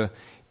 It's to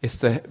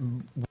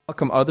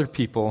welcome other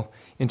people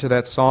into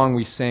that song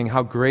we sang,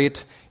 how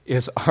great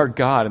is our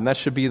God. And that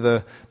should be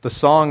the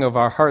song of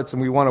our hearts.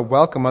 And we want to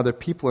welcome other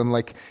people.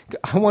 And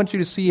I want you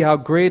to see how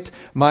great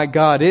my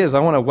God is. I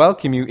want to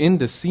welcome you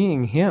into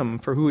seeing Him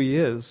for who He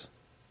is.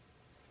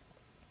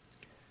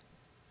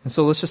 And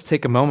so let's just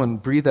take a moment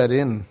and breathe that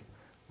in,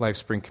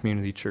 LifeSpring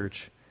Community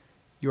Church.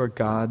 You are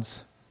God's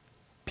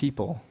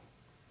people.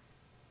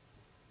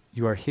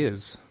 You are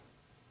His.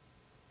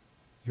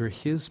 You are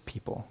His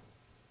people.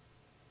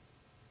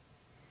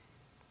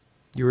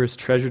 You are His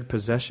treasured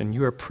possession.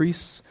 You are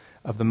priests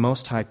of the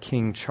Most High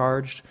King,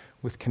 charged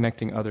with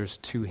connecting others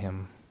to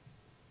Him.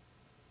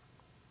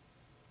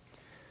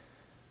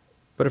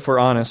 But if we're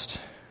honest,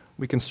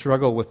 we can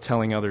struggle with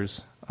telling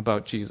others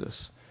about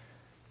Jesus.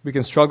 We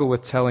can struggle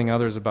with telling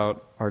others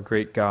about our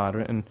great God.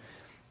 And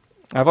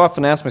I've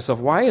often asked myself,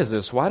 why is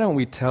this? Why don't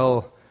we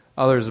tell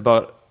others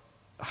about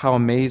how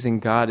amazing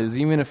God is,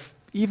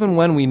 even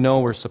when we know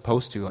we're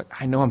supposed to?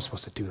 I know I'm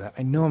supposed to do that.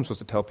 I know I'm supposed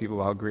to tell people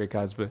about how great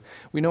God is, but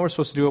we know we're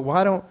supposed to do it.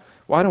 Why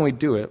don't we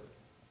do it?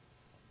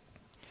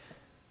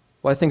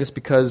 Well, I think it's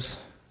because,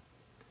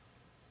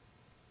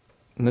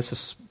 and this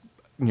is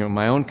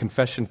my own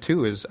confession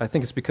too, is I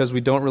think it's because we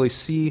don't really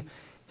see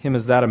Him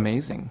as that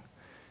amazing.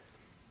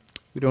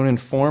 We don't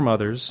inform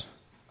others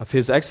of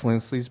His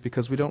excellencies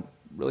because we don't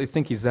really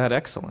think He's that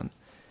excellent.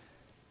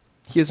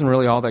 He isn't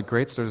really all that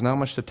great, so there's not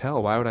much to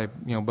tell. Why would I,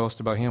 boast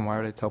about Him? Why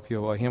would I tell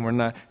people about Him? We're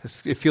not.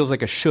 It feels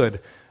like a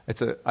should.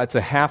 It's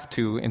a have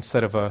to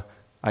instead of a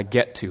I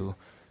get to,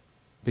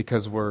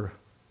 because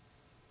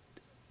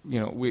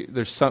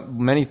there's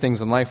many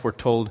things in life we're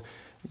told,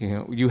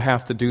 you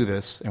have to do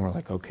this, and we're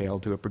like, okay, I'll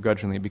do it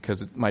begrudgingly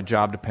because my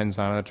job depends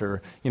on it,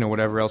 or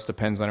whatever else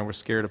depends on it. We're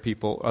scared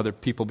of other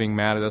people being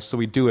mad at us, so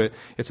we do it.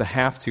 It's a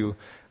have to.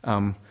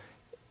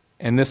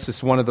 And this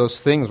is one of those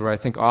things where I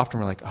think often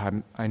we're like,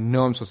 I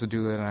know I'm supposed to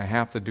do it, and I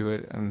have to do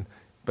it,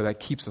 but that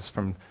keeps us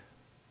from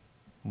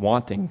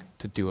wanting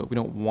to do it. We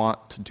don't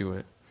want to do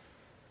it.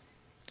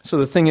 So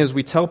the thing is,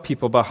 we tell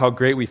people about how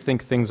great we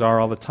think things are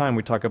all the time.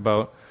 We talk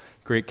about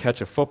great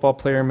catch a football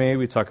player made.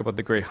 We talk about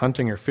the great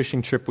hunting or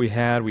fishing trip we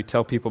had. We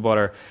tell people about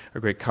our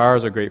great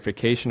cars, our great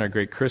vacation, our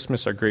great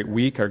Christmas, our great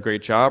week, our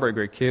great job, our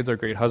great kids, our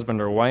great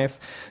husband or wife,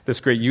 this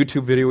great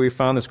YouTube video we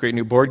found, this great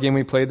new board game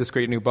we played, this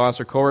great new boss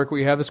or coworker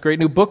we have, this great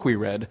new book we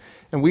read.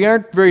 And we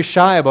aren't very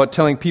shy about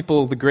telling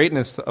people the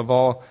greatness of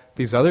all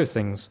these other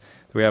things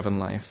that we have in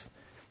life.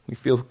 We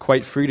feel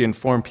quite free to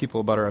inform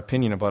people about our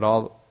opinion about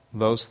all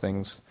those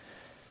things.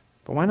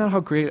 But why not how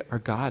great our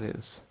God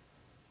is?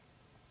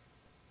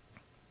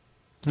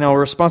 Now, a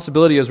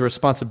responsibility is a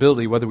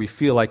responsibility whether we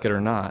feel like it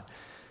or not.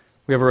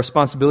 We have a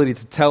responsibility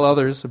to tell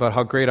others about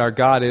how great our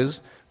God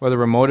is, whether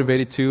we're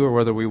motivated to or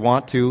whether we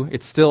want to.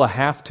 It's still a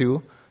have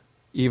to,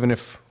 even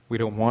if we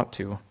don't want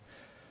to.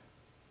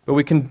 But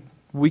we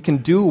can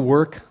do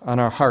work on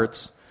our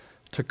hearts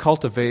to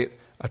cultivate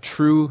a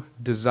true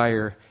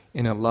desire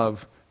in a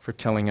love for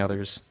telling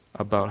others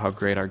about how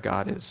great our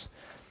God is.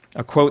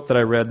 A quote that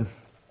I read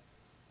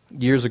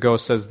years ago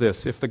says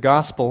this: "If the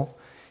gospel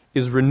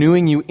is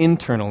renewing you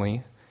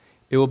internally,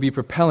 it will be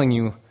propelling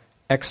you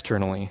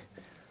externally."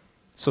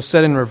 So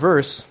said in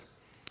reverse,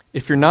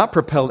 if you're not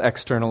propelled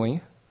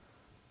externally,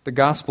 the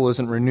gospel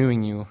isn't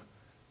renewing you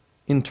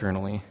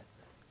internally.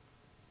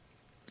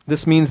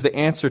 This means the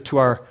answer to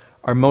our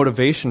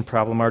motivation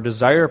problem, our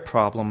desire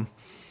problem,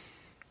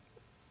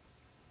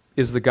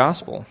 is the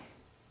gospel.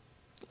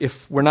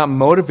 If we're not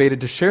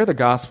motivated to share the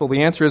gospel,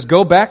 the answer is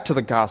go back to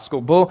the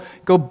gospel.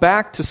 Go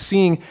back to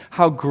seeing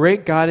how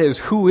great God is.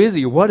 Who is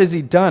He? What has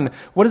He done?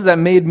 What has that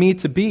made me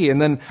to be?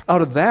 And then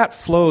out of that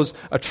flows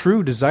a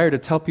true desire to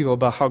tell people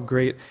about how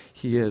great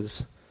He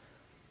is.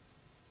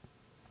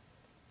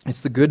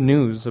 It's the good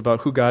news about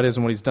who God is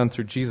and what He's done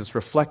through Jesus.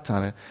 Reflect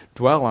on it.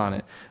 Dwell on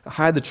it.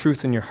 Hide the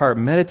truth in your heart.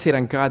 Meditate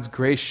on God's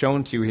grace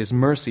shown to you, His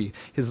mercy,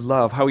 His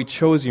love, how He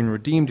chose you and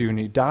redeemed you and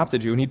He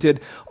adopted you. And He did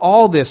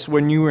all this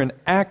when you were in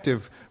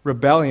active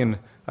rebellion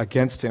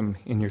against Him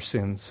in your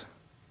sins.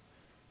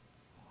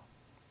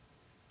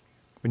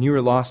 When you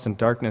were lost in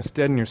darkness,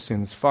 dead in your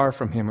sins, far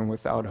from Him and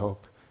without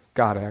hope,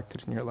 God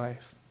acted in your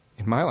life,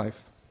 in my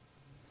life.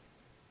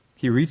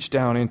 He reached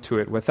down into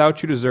it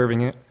without you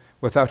deserving it,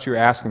 without you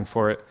asking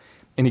for it,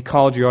 and He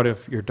called you out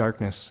of your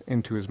darkness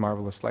into His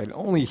marvelous light.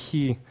 Only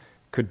He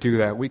could do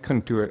that. We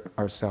couldn't do it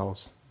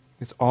ourselves.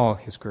 It's all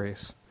His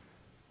grace.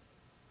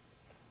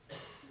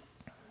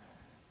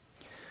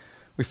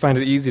 We find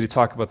it easy to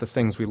talk about the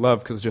things we love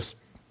because it just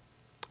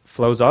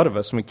flows out of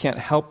us, and we can't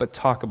help but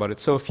talk about it.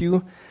 So if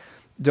you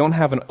don't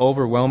have an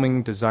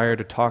overwhelming desire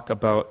to talk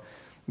about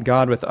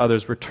God with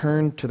others,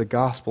 return to the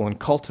gospel and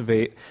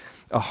cultivate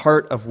a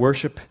heart of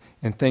worship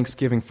and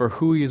thanksgiving for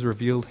who He has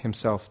revealed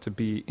Himself to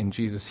be in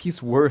Jesus.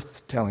 He's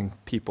worth telling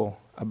people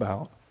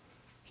about.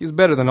 He's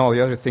better than all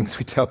the other things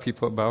we tell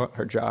people about,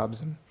 our jobs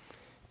and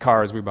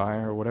cars we buy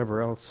or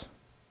whatever else.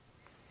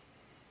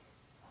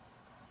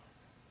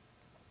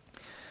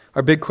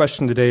 Our big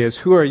question today is,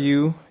 who are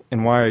you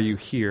and why are you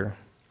here?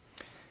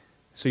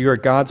 So you are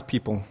God's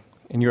people,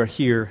 and you are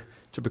here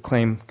to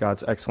proclaim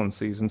God's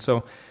excellencies. And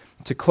so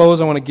to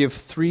close, I want to give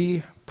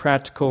 3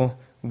 practical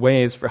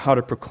ways for how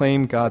to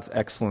proclaim God's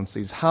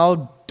excellencies.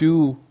 How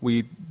do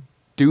we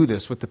do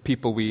this with the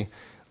people we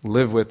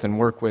live with and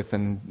work with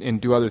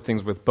and do other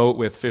things with, boat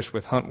with, fish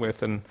with, hunt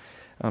with, and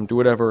do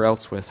whatever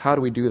else with? How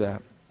do we do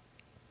that?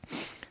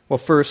 Well,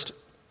 first,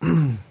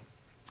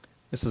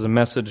 this is a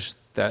message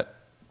that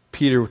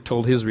Peter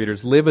told his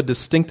readers: live a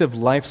distinctive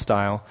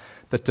lifestyle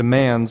that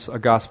demands a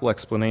gospel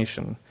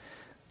explanation.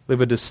 Live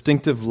a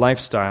distinctive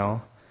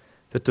lifestyle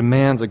that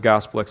demands a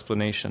gospel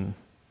explanation.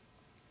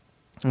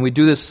 And we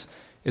do this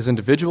as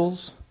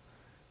individuals,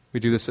 we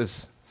do this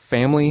as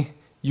family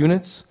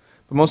units,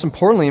 but most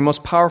importantly and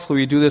most powerfully,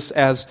 we do this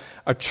as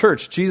a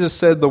church. Jesus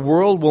said, "The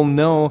world will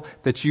know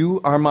that you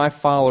are my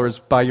followers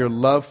by your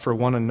love for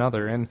one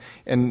another."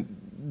 And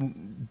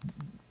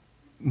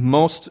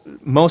most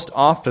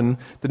often,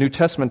 the New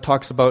Testament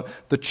talks about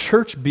the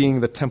church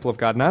being the temple of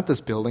God, not this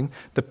building.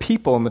 The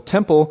people in the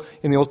temple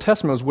in the Old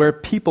Testament was where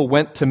people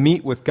went to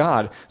meet with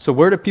God. So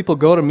where do people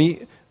go to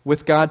meet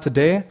with God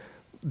today?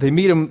 They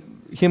meet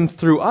Him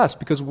through us,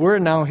 because we're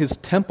now His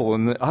temple,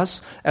 and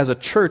us as a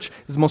church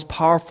is the most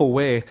powerful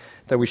way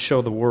that we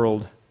show the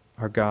world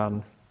our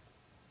God.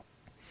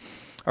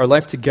 Our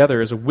life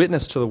together is a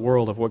witness to the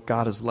world of what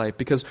God is like,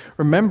 because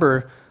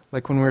remember,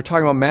 like when we were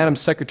talking about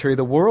Madam's secretary,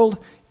 the world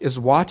is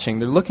watching.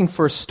 They're looking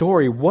for a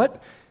story.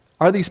 What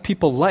are these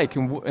people like?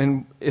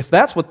 And if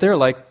that's what they're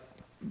like,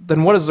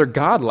 then what is their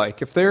God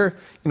like? If they're,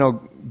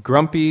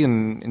 grumpy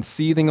and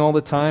seething all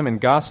the time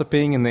and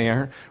gossiping, and they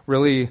aren't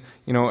really,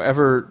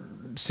 ever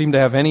seem to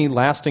have any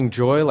lasting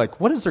joy, like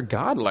what is their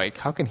God like?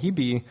 How can He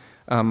be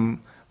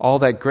all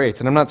that great?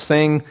 And I'm not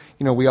saying,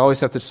 we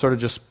always have to sort of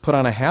just put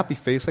on a happy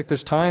face. Like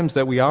there's times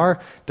that we are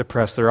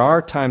depressed. There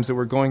are times that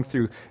we're going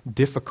through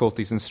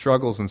difficulties and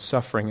struggles and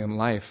suffering in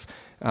life.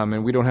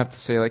 And we don't have to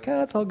say like,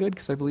 it's all good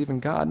because I believe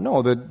in God.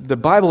 No, the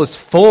Bible is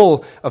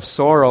full of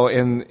sorrow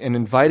and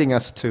inviting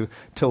us to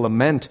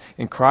lament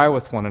and cry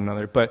with one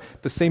another. But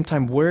at the same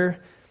time, where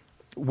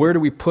where do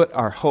we put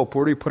our hope?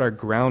 Where do we put our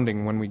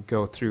grounding when we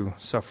go through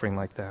suffering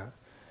like that?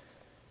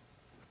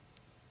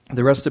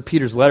 The rest of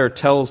Peter's letter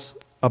tells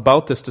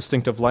about this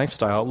distinctive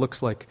lifestyle. It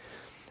looks like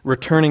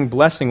returning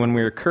blessing when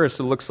we are cursed.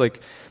 It looks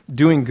like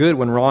doing good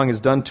when wrong is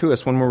done to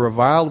us. When we're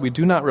reviled, we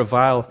do not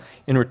revile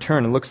in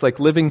return. It looks like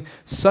living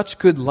such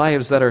good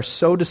lives that are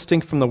so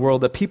distinct from the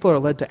world that people are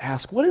led to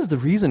ask, what is the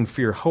reason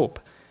for your hope?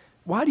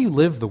 Why do you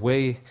live the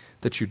way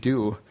that you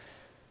do?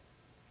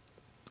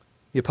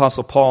 The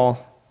Apostle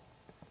Paul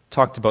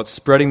talked about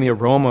spreading the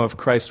aroma of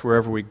Christ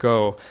wherever we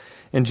go.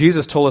 And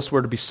Jesus told us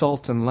we're to be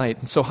salt and light.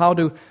 And so how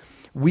do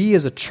we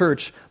as a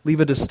church leave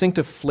a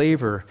distinctive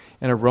flavor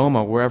and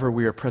aroma wherever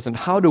we are present?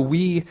 How do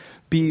we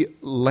be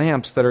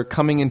lamps that are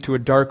coming into a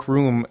dark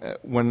room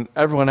when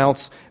everyone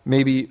else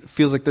maybe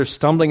feels like they're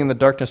stumbling in the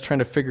darkness trying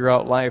to figure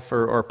out life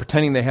or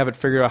pretending they have it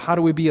figured out? How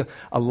do we be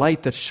a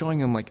light that's showing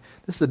them like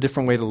this is a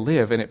different way to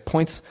live, and it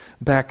points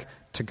back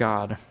to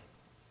God?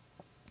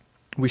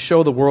 We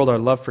show the world our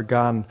love for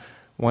God and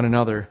one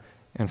another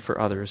and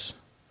for others.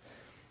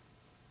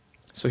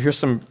 So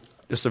here's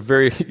just a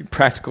very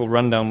practical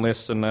rundown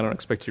list, and I don't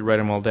expect you to write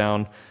them all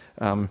down.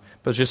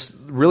 But just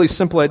really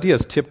simple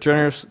ideas. Tip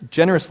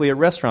generously at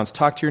restaurants.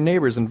 Talk to your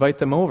neighbors. Invite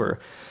them over.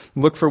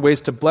 Look for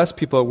ways to bless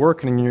people at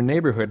work and in your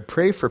neighborhood.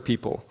 Pray for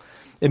people.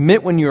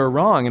 Admit when you are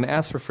wrong and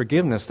ask for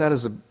forgiveness. That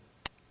is a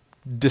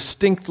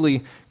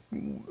distinctly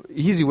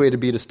easy way to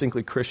be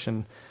distinctly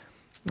Christian.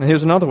 And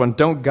here's another one.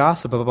 Don't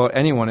gossip about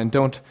anyone, and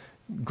don't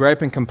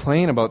gripe and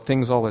complain about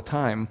things all the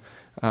time.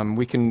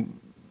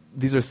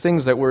 These are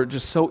things that we're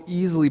just so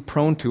easily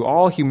prone to.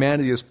 All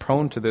humanity is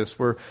prone to this.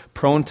 We're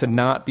prone to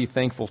not be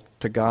thankful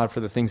to God for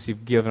the things He's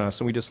given us,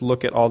 and we just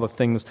look at all the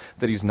things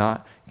that He's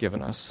not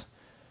given us.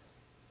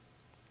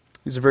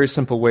 These are very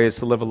simple ways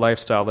to live a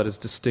lifestyle that is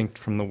distinct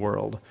from the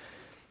world.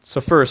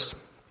 So first,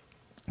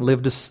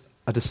 live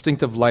a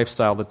distinctive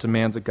lifestyle that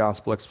demands a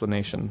gospel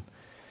explanation.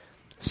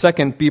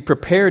 Second, be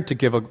prepared to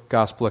give a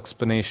gospel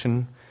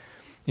explanation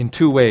in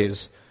two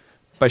ways: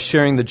 by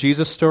sharing the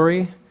Jesus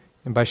story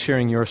and by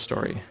sharing your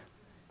story.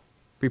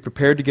 Be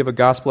prepared to give a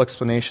gospel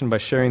explanation by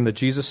sharing the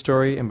Jesus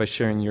story and by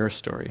sharing your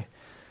story.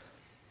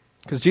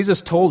 Because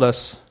Jesus told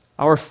us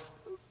our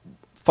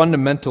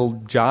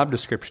fundamental job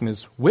description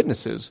is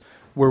witnesses.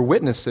 We're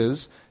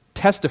witnesses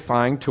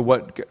testifying to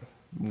what...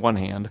 One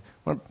hand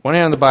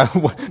on the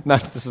Bible,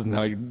 this isn't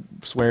how you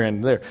swear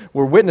in there.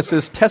 We're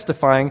witnesses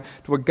testifying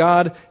to what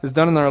God has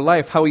done in our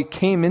life, how He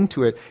came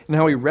into it, and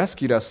how He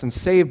rescued us and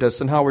saved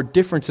us, and how we're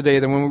different today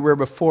than when we were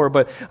before.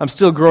 But I'm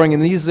still growing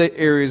in these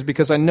areas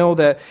because I know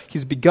that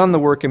He's begun the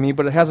work in me,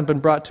 but it hasn't been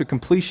brought to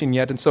completion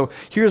yet. And so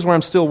here's where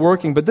I'm still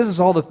working. But this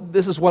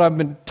is what I've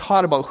been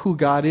taught about who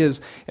God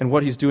is and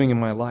what He's doing in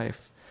my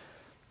life.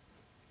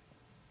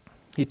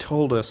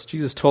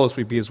 Jesus told us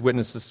we'd be His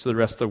witnesses to the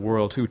rest of the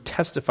world who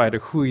testify to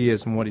who He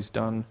is and what He's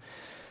done.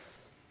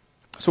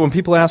 So when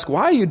people ask,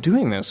 why are you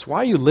doing this? Why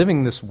are you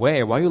living this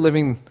way? Why are you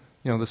living,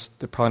 this?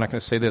 They're probably not going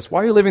to say this.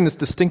 Why are you living this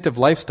distinctive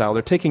lifestyle?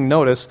 They're taking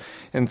notice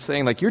and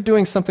saying, you're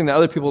doing something that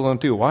other people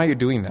don't do. Why are you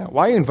doing that?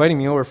 Why are you inviting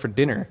me over for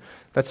dinner?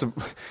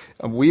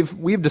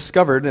 We've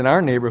discovered in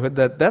our neighborhood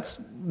that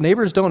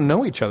neighbors don't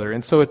know each other.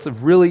 And so it's a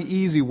really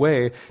easy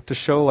way to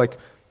show,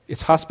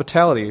 it's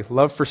hospitality,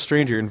 love for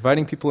stranger,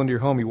 inviting people into your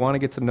home. You want to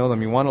get to know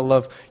them. You want to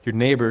love your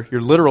neighbor,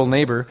 your literal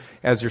neighbor,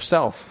 as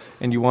yourself.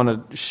 And you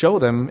want to show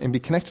them and be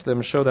connected to them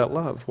and show that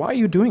love. Why are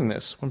you doing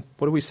this? What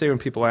do we say when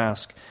people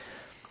ask?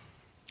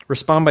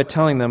 Respond by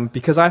telling them,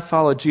 because I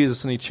followed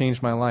Jesus and He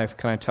changed my life,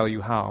 can I tell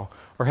you how?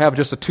 Or have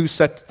just a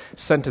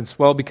two-sentence,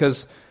 well,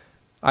 because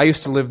I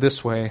used to live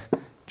this way,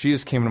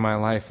 Jesus came into my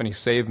life and He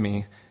saved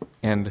me,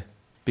 and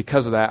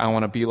because of that, I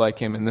want to be like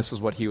Him, and this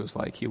is what He was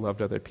like. He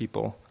loved other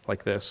people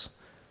like this.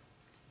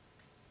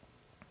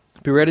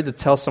 Be ready to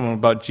tell someone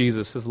about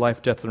Jesus, His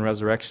life, death, and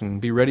resurrection.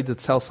 Be ready to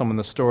tell someone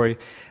the story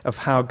of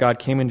how God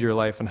came into your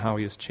life and how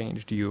He has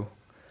changed you.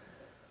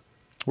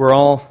 We're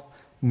all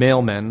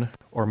male men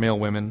or male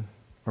women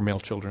or male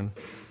children.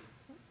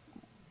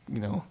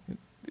 We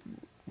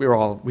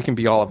can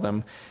be all of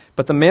them.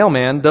 But the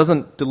mailman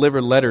doesn't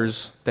deliver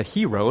letters that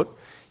he wrote.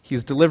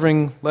 He's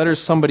delivering letters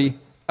somebody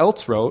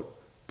else wrote,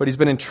 but he's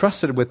been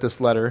entrusted with this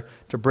letter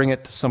to bring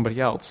it to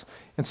somebody else.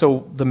 And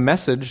so the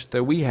message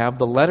that we have,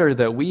 the letter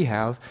that we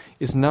have,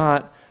 is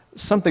not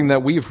something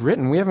that we've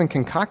written. We haven't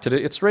concocted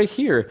it. It's right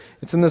here.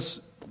 It's in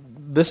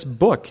this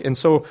book. And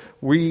so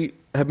we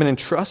have been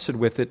entrusted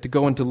with it to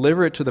go and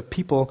deliver it to the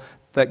people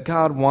that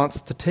God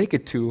wants to take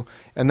it to.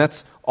 And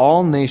that's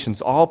all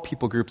nations, all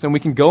people groups. And we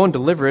can go and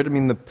deliver it. I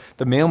mean,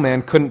 the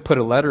mailman couldn't put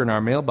a letter in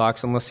our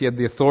mailbox unless he had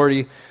the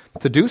authority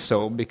to do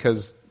so,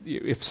 because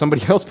if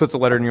somebody else puts a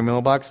letter in your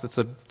mailbox, that's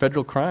a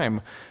federal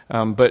crime.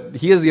 But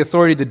he has the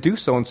authority to do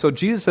so. And so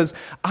Jesus says,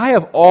 I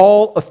have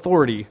all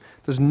authority.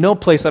 There's no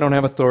place I don't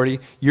have authority.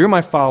 You're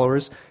my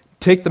followers.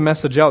 Take the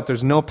message out.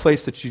 There's no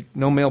place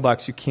no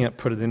mailbox you can't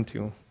put it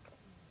into.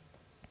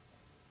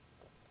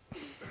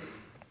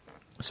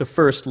 So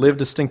first, live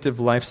distinctive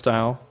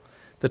lifestyle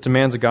that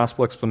demands a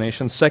gospel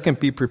explanation.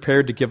 Second, be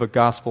prepared to give a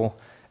gospel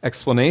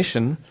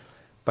explanation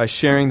by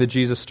sharing the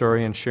Jesus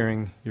story and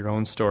sharing your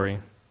own story.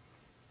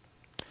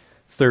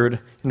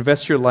 Third,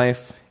 invest your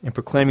life in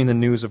proclaiming the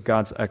news of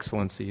God's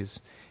excellencies.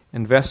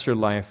 Invest your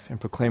life in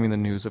proclaiming the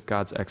news of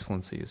God's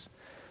excellencies.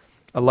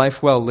 A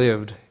life well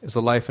lived is a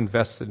life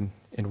invested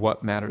in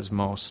what matters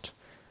most.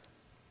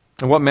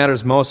 And what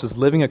matters most is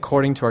living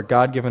according to our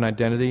God-given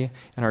identity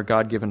and our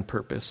God-given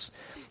purpose.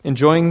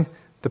 Enjoying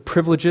the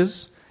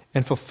privileges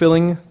and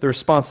fulfilling the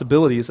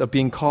responsibilities of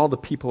being called the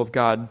people of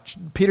God.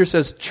 Peter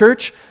says,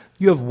 church,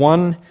 you have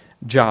one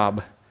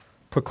job.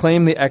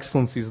 Proclaim the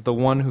excellencies of the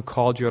one who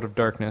called you out of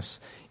darkness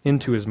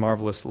into his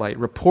marvelous light.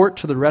 Report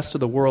to the rest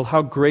of the world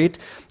how great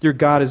your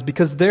God is,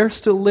 because they're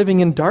still living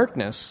in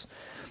darkness.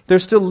 They're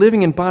still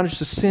living in bondage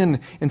to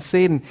sin and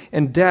Satan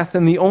and death,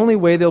 and the only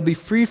way they'll be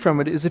free from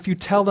it is if you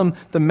tell them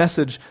the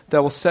message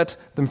that will set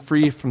them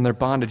free from their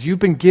bondage. You've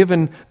been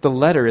given the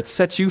letter. It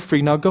sets you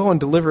free. Now go and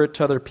deliver it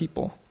to other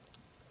people.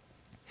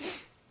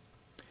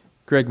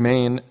 Greg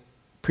Main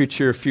preached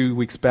here a few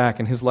weeks back,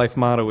 and his life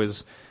motto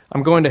is,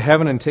 I'm going to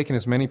heaven and taking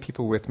as many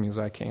people with me as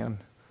I can.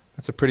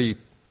 That's a pretty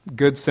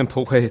good,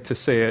 simple way to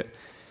say it.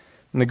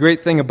 And the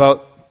great thing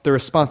about the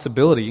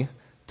responsibility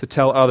to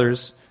tell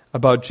others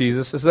about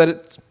Jesus is that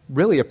it's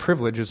really a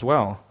privilege as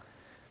well.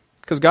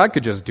 Because God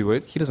could just do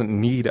it. He doesn't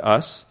need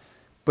us.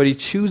 But he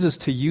chooses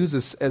to use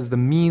us as the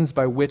means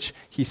by which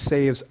he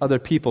saves other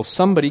people.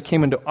 Somebody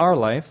came into our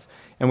life,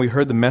 and we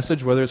heard the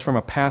message, whether it's from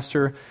a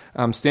pastor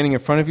standing in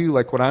front of you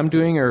like what I'm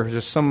doing, or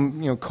just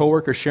some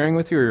coworker sharing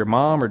with you, or your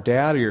mom or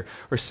dad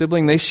or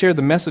sibling. They share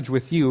the message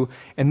with you,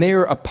 and they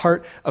are a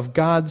part of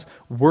God's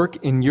work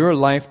in your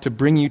life to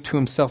bring you to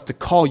himself, to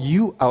call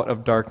you out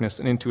of darkness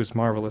and into his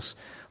marvelous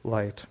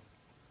light.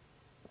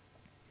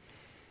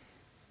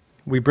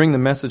 We bring the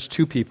message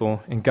to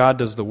people, and God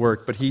does the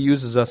work, but he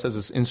uses us as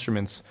his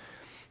instruments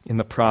in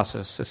the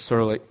process. It's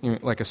sort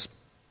of like a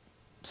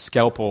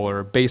scalpel or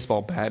a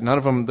baseball bat. None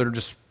of them, they're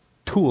just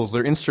tools.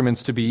 They're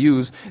instruments to be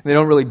used. And they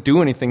don't really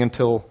do anything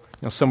until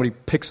somebody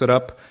picks it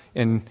up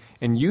and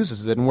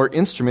uses it. And we're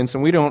instruments,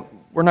 and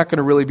we're not going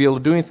to really be able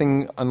to do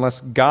anything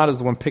unless God is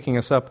the one picking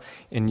us up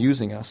and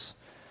using us.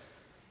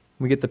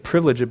 We get the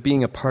privilege of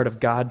being a part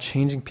of God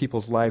changing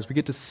people's lives. We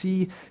get to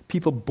see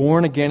people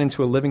born again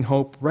into a living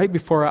hope right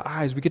before our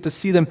eyes. We get to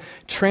see them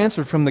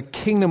transferred from the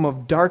kingdom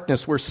of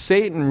darkness where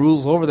Satan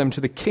rules over them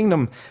to the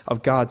kingdom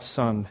of God's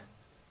Son.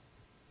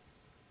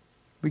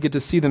 We get to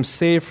see them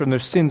saved from their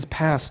sins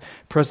past,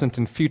 present,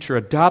 and future,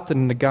 adopted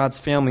into God's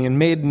family, and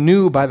made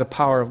new by the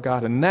power of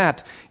God. And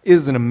that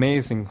is an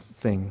amazing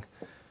thing.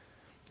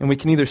 And we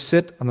can either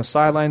sit on the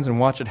sidelines and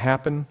watch it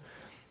happen,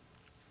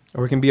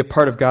 or we can be a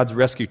part of God's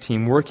rescue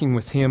team, working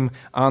with him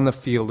on the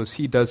field as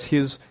he does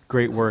his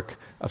great work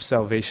of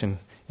salvation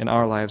in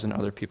our lives and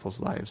other people's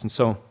lives. And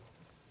so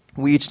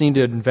we each need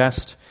to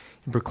invest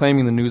in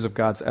proclaiming the news of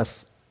God's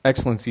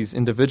excellencies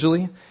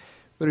individually,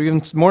 but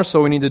even more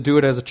so, we need to do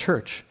it as a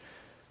church.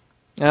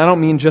 And I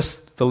don't mean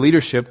just the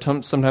leadership.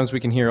 Sometimes we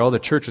can hear, the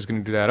church is going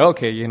to do that.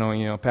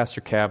 Okay, Pastor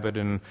Cabot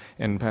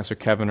and Pastor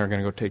Kevin are going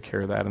to go take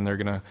care of that, and they're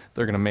going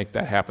to make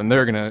that happen.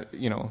 They're going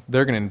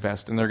to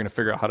invest, and they're going to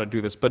figure out how to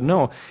do this. But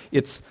no,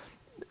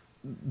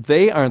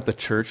 they aren't the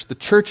church. The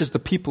church is the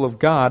people of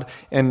God,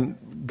 and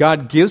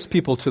God gives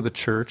people to the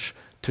church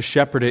to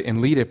shepherd it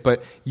and lead it.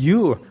 But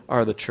you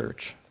are the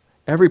church.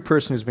 Every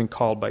person who's been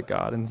called by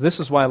God, and this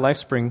is why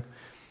LifeSpring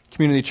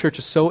Community Church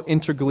is so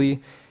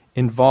integrally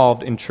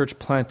involved in church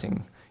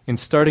planting, in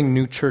starting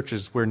new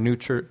churches where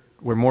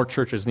more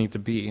churches need to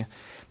be. And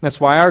that's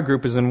why our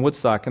group is in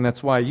Woodstock, and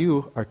that's why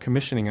you are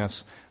commissioning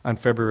us on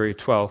February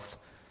 12th.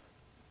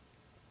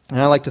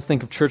 And I like to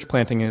think of church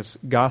planting as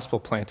gospel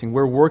planting.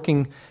 We're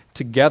working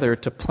together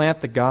to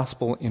plant the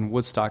gospel in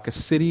Woodstock, a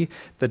city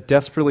that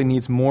desperately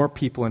needs more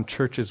people in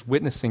churches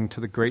witnessing to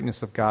the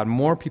greatness of God,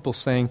 more people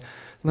saying,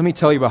 let me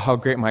tell you about how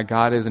great my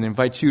God is, and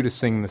invite you to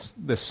sing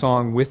this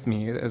song with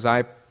me as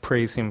I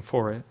praise him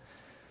for it.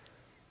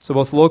 So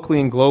both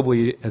locally and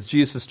globally, as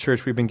Jesus'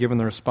 church, we've been given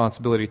the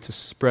responsibility to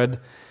spread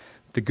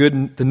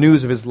the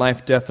news of his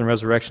life, death, and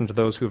resurrection to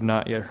those who have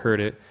not yet heard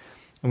it.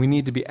 And we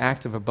need to be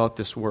active about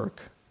this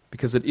work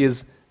because it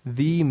is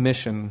the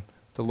mission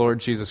the Lord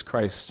Jesus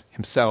Christ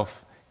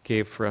himself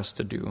gave for us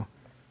to do.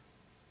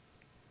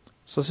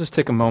 So let's just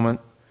take a moment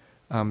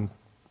to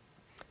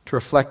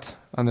reflect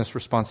on this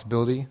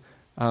responsibility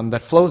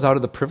that flows out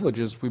of the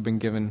privileges we've been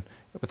given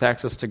with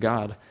access to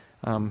God.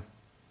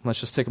 Let's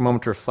just take a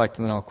moment to reflect,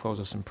 and then I'll close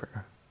us in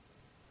prayer.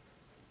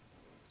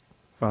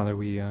 Father,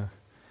 we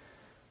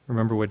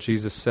remember what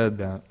Jesus said,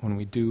 that when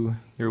we do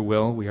your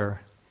will, we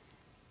are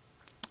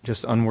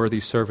just unworthy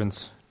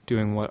servants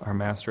doing what our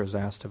Master has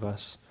asked of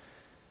us.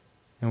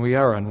 And we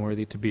are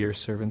unworthy to be your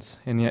servants,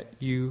 and yet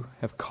you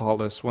have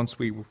called us. Once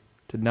we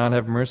did not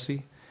have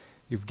mercy,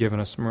 you've given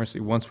us mercy.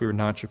 Once we were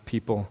not your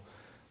people,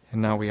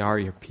 and now we are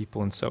your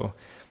people. And so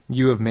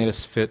you have made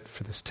us fit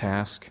for this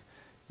task.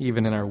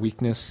 Even in our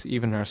weakness,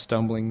 even in our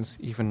stumblings,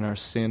 even in our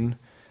sin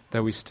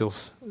that we still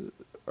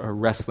are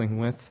wrestling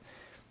with,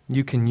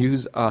 you can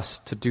use us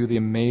to do the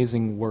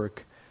amazing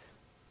work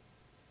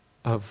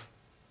of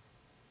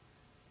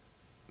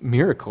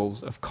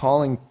miracles, of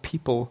calling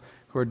people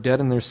who are dead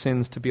in their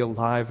sins to be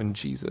alive in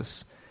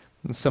Jesus.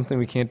 It's something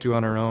we can't do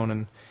on our own.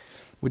 And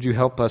would you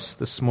help us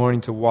this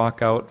morning to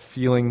walk out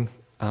feeling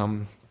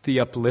the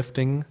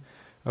uplifting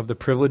of the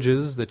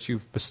privileges that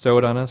you've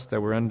bestowed on us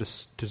that we're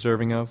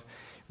undeserving of?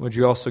 Would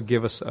you also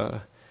give us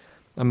a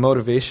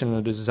motivation,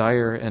 a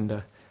desire,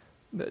 and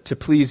to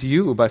please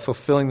you by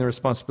fulfilling the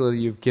responsibility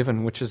you've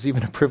given, which is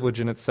even a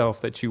privilege in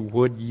itself, that you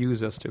would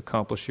use us to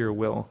accomplish your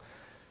will.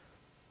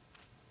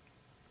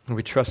 And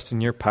we trust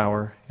in your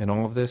power in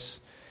all of this,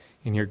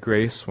 in your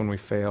grace when we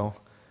fail.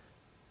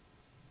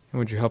 And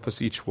would you help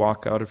us each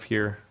walk out of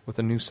here with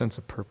a new sense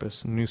of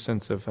purpose, a new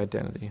sense of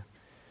identity.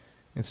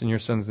 It's in your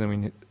Son's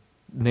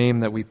name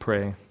that we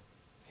pray.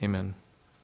 Amen.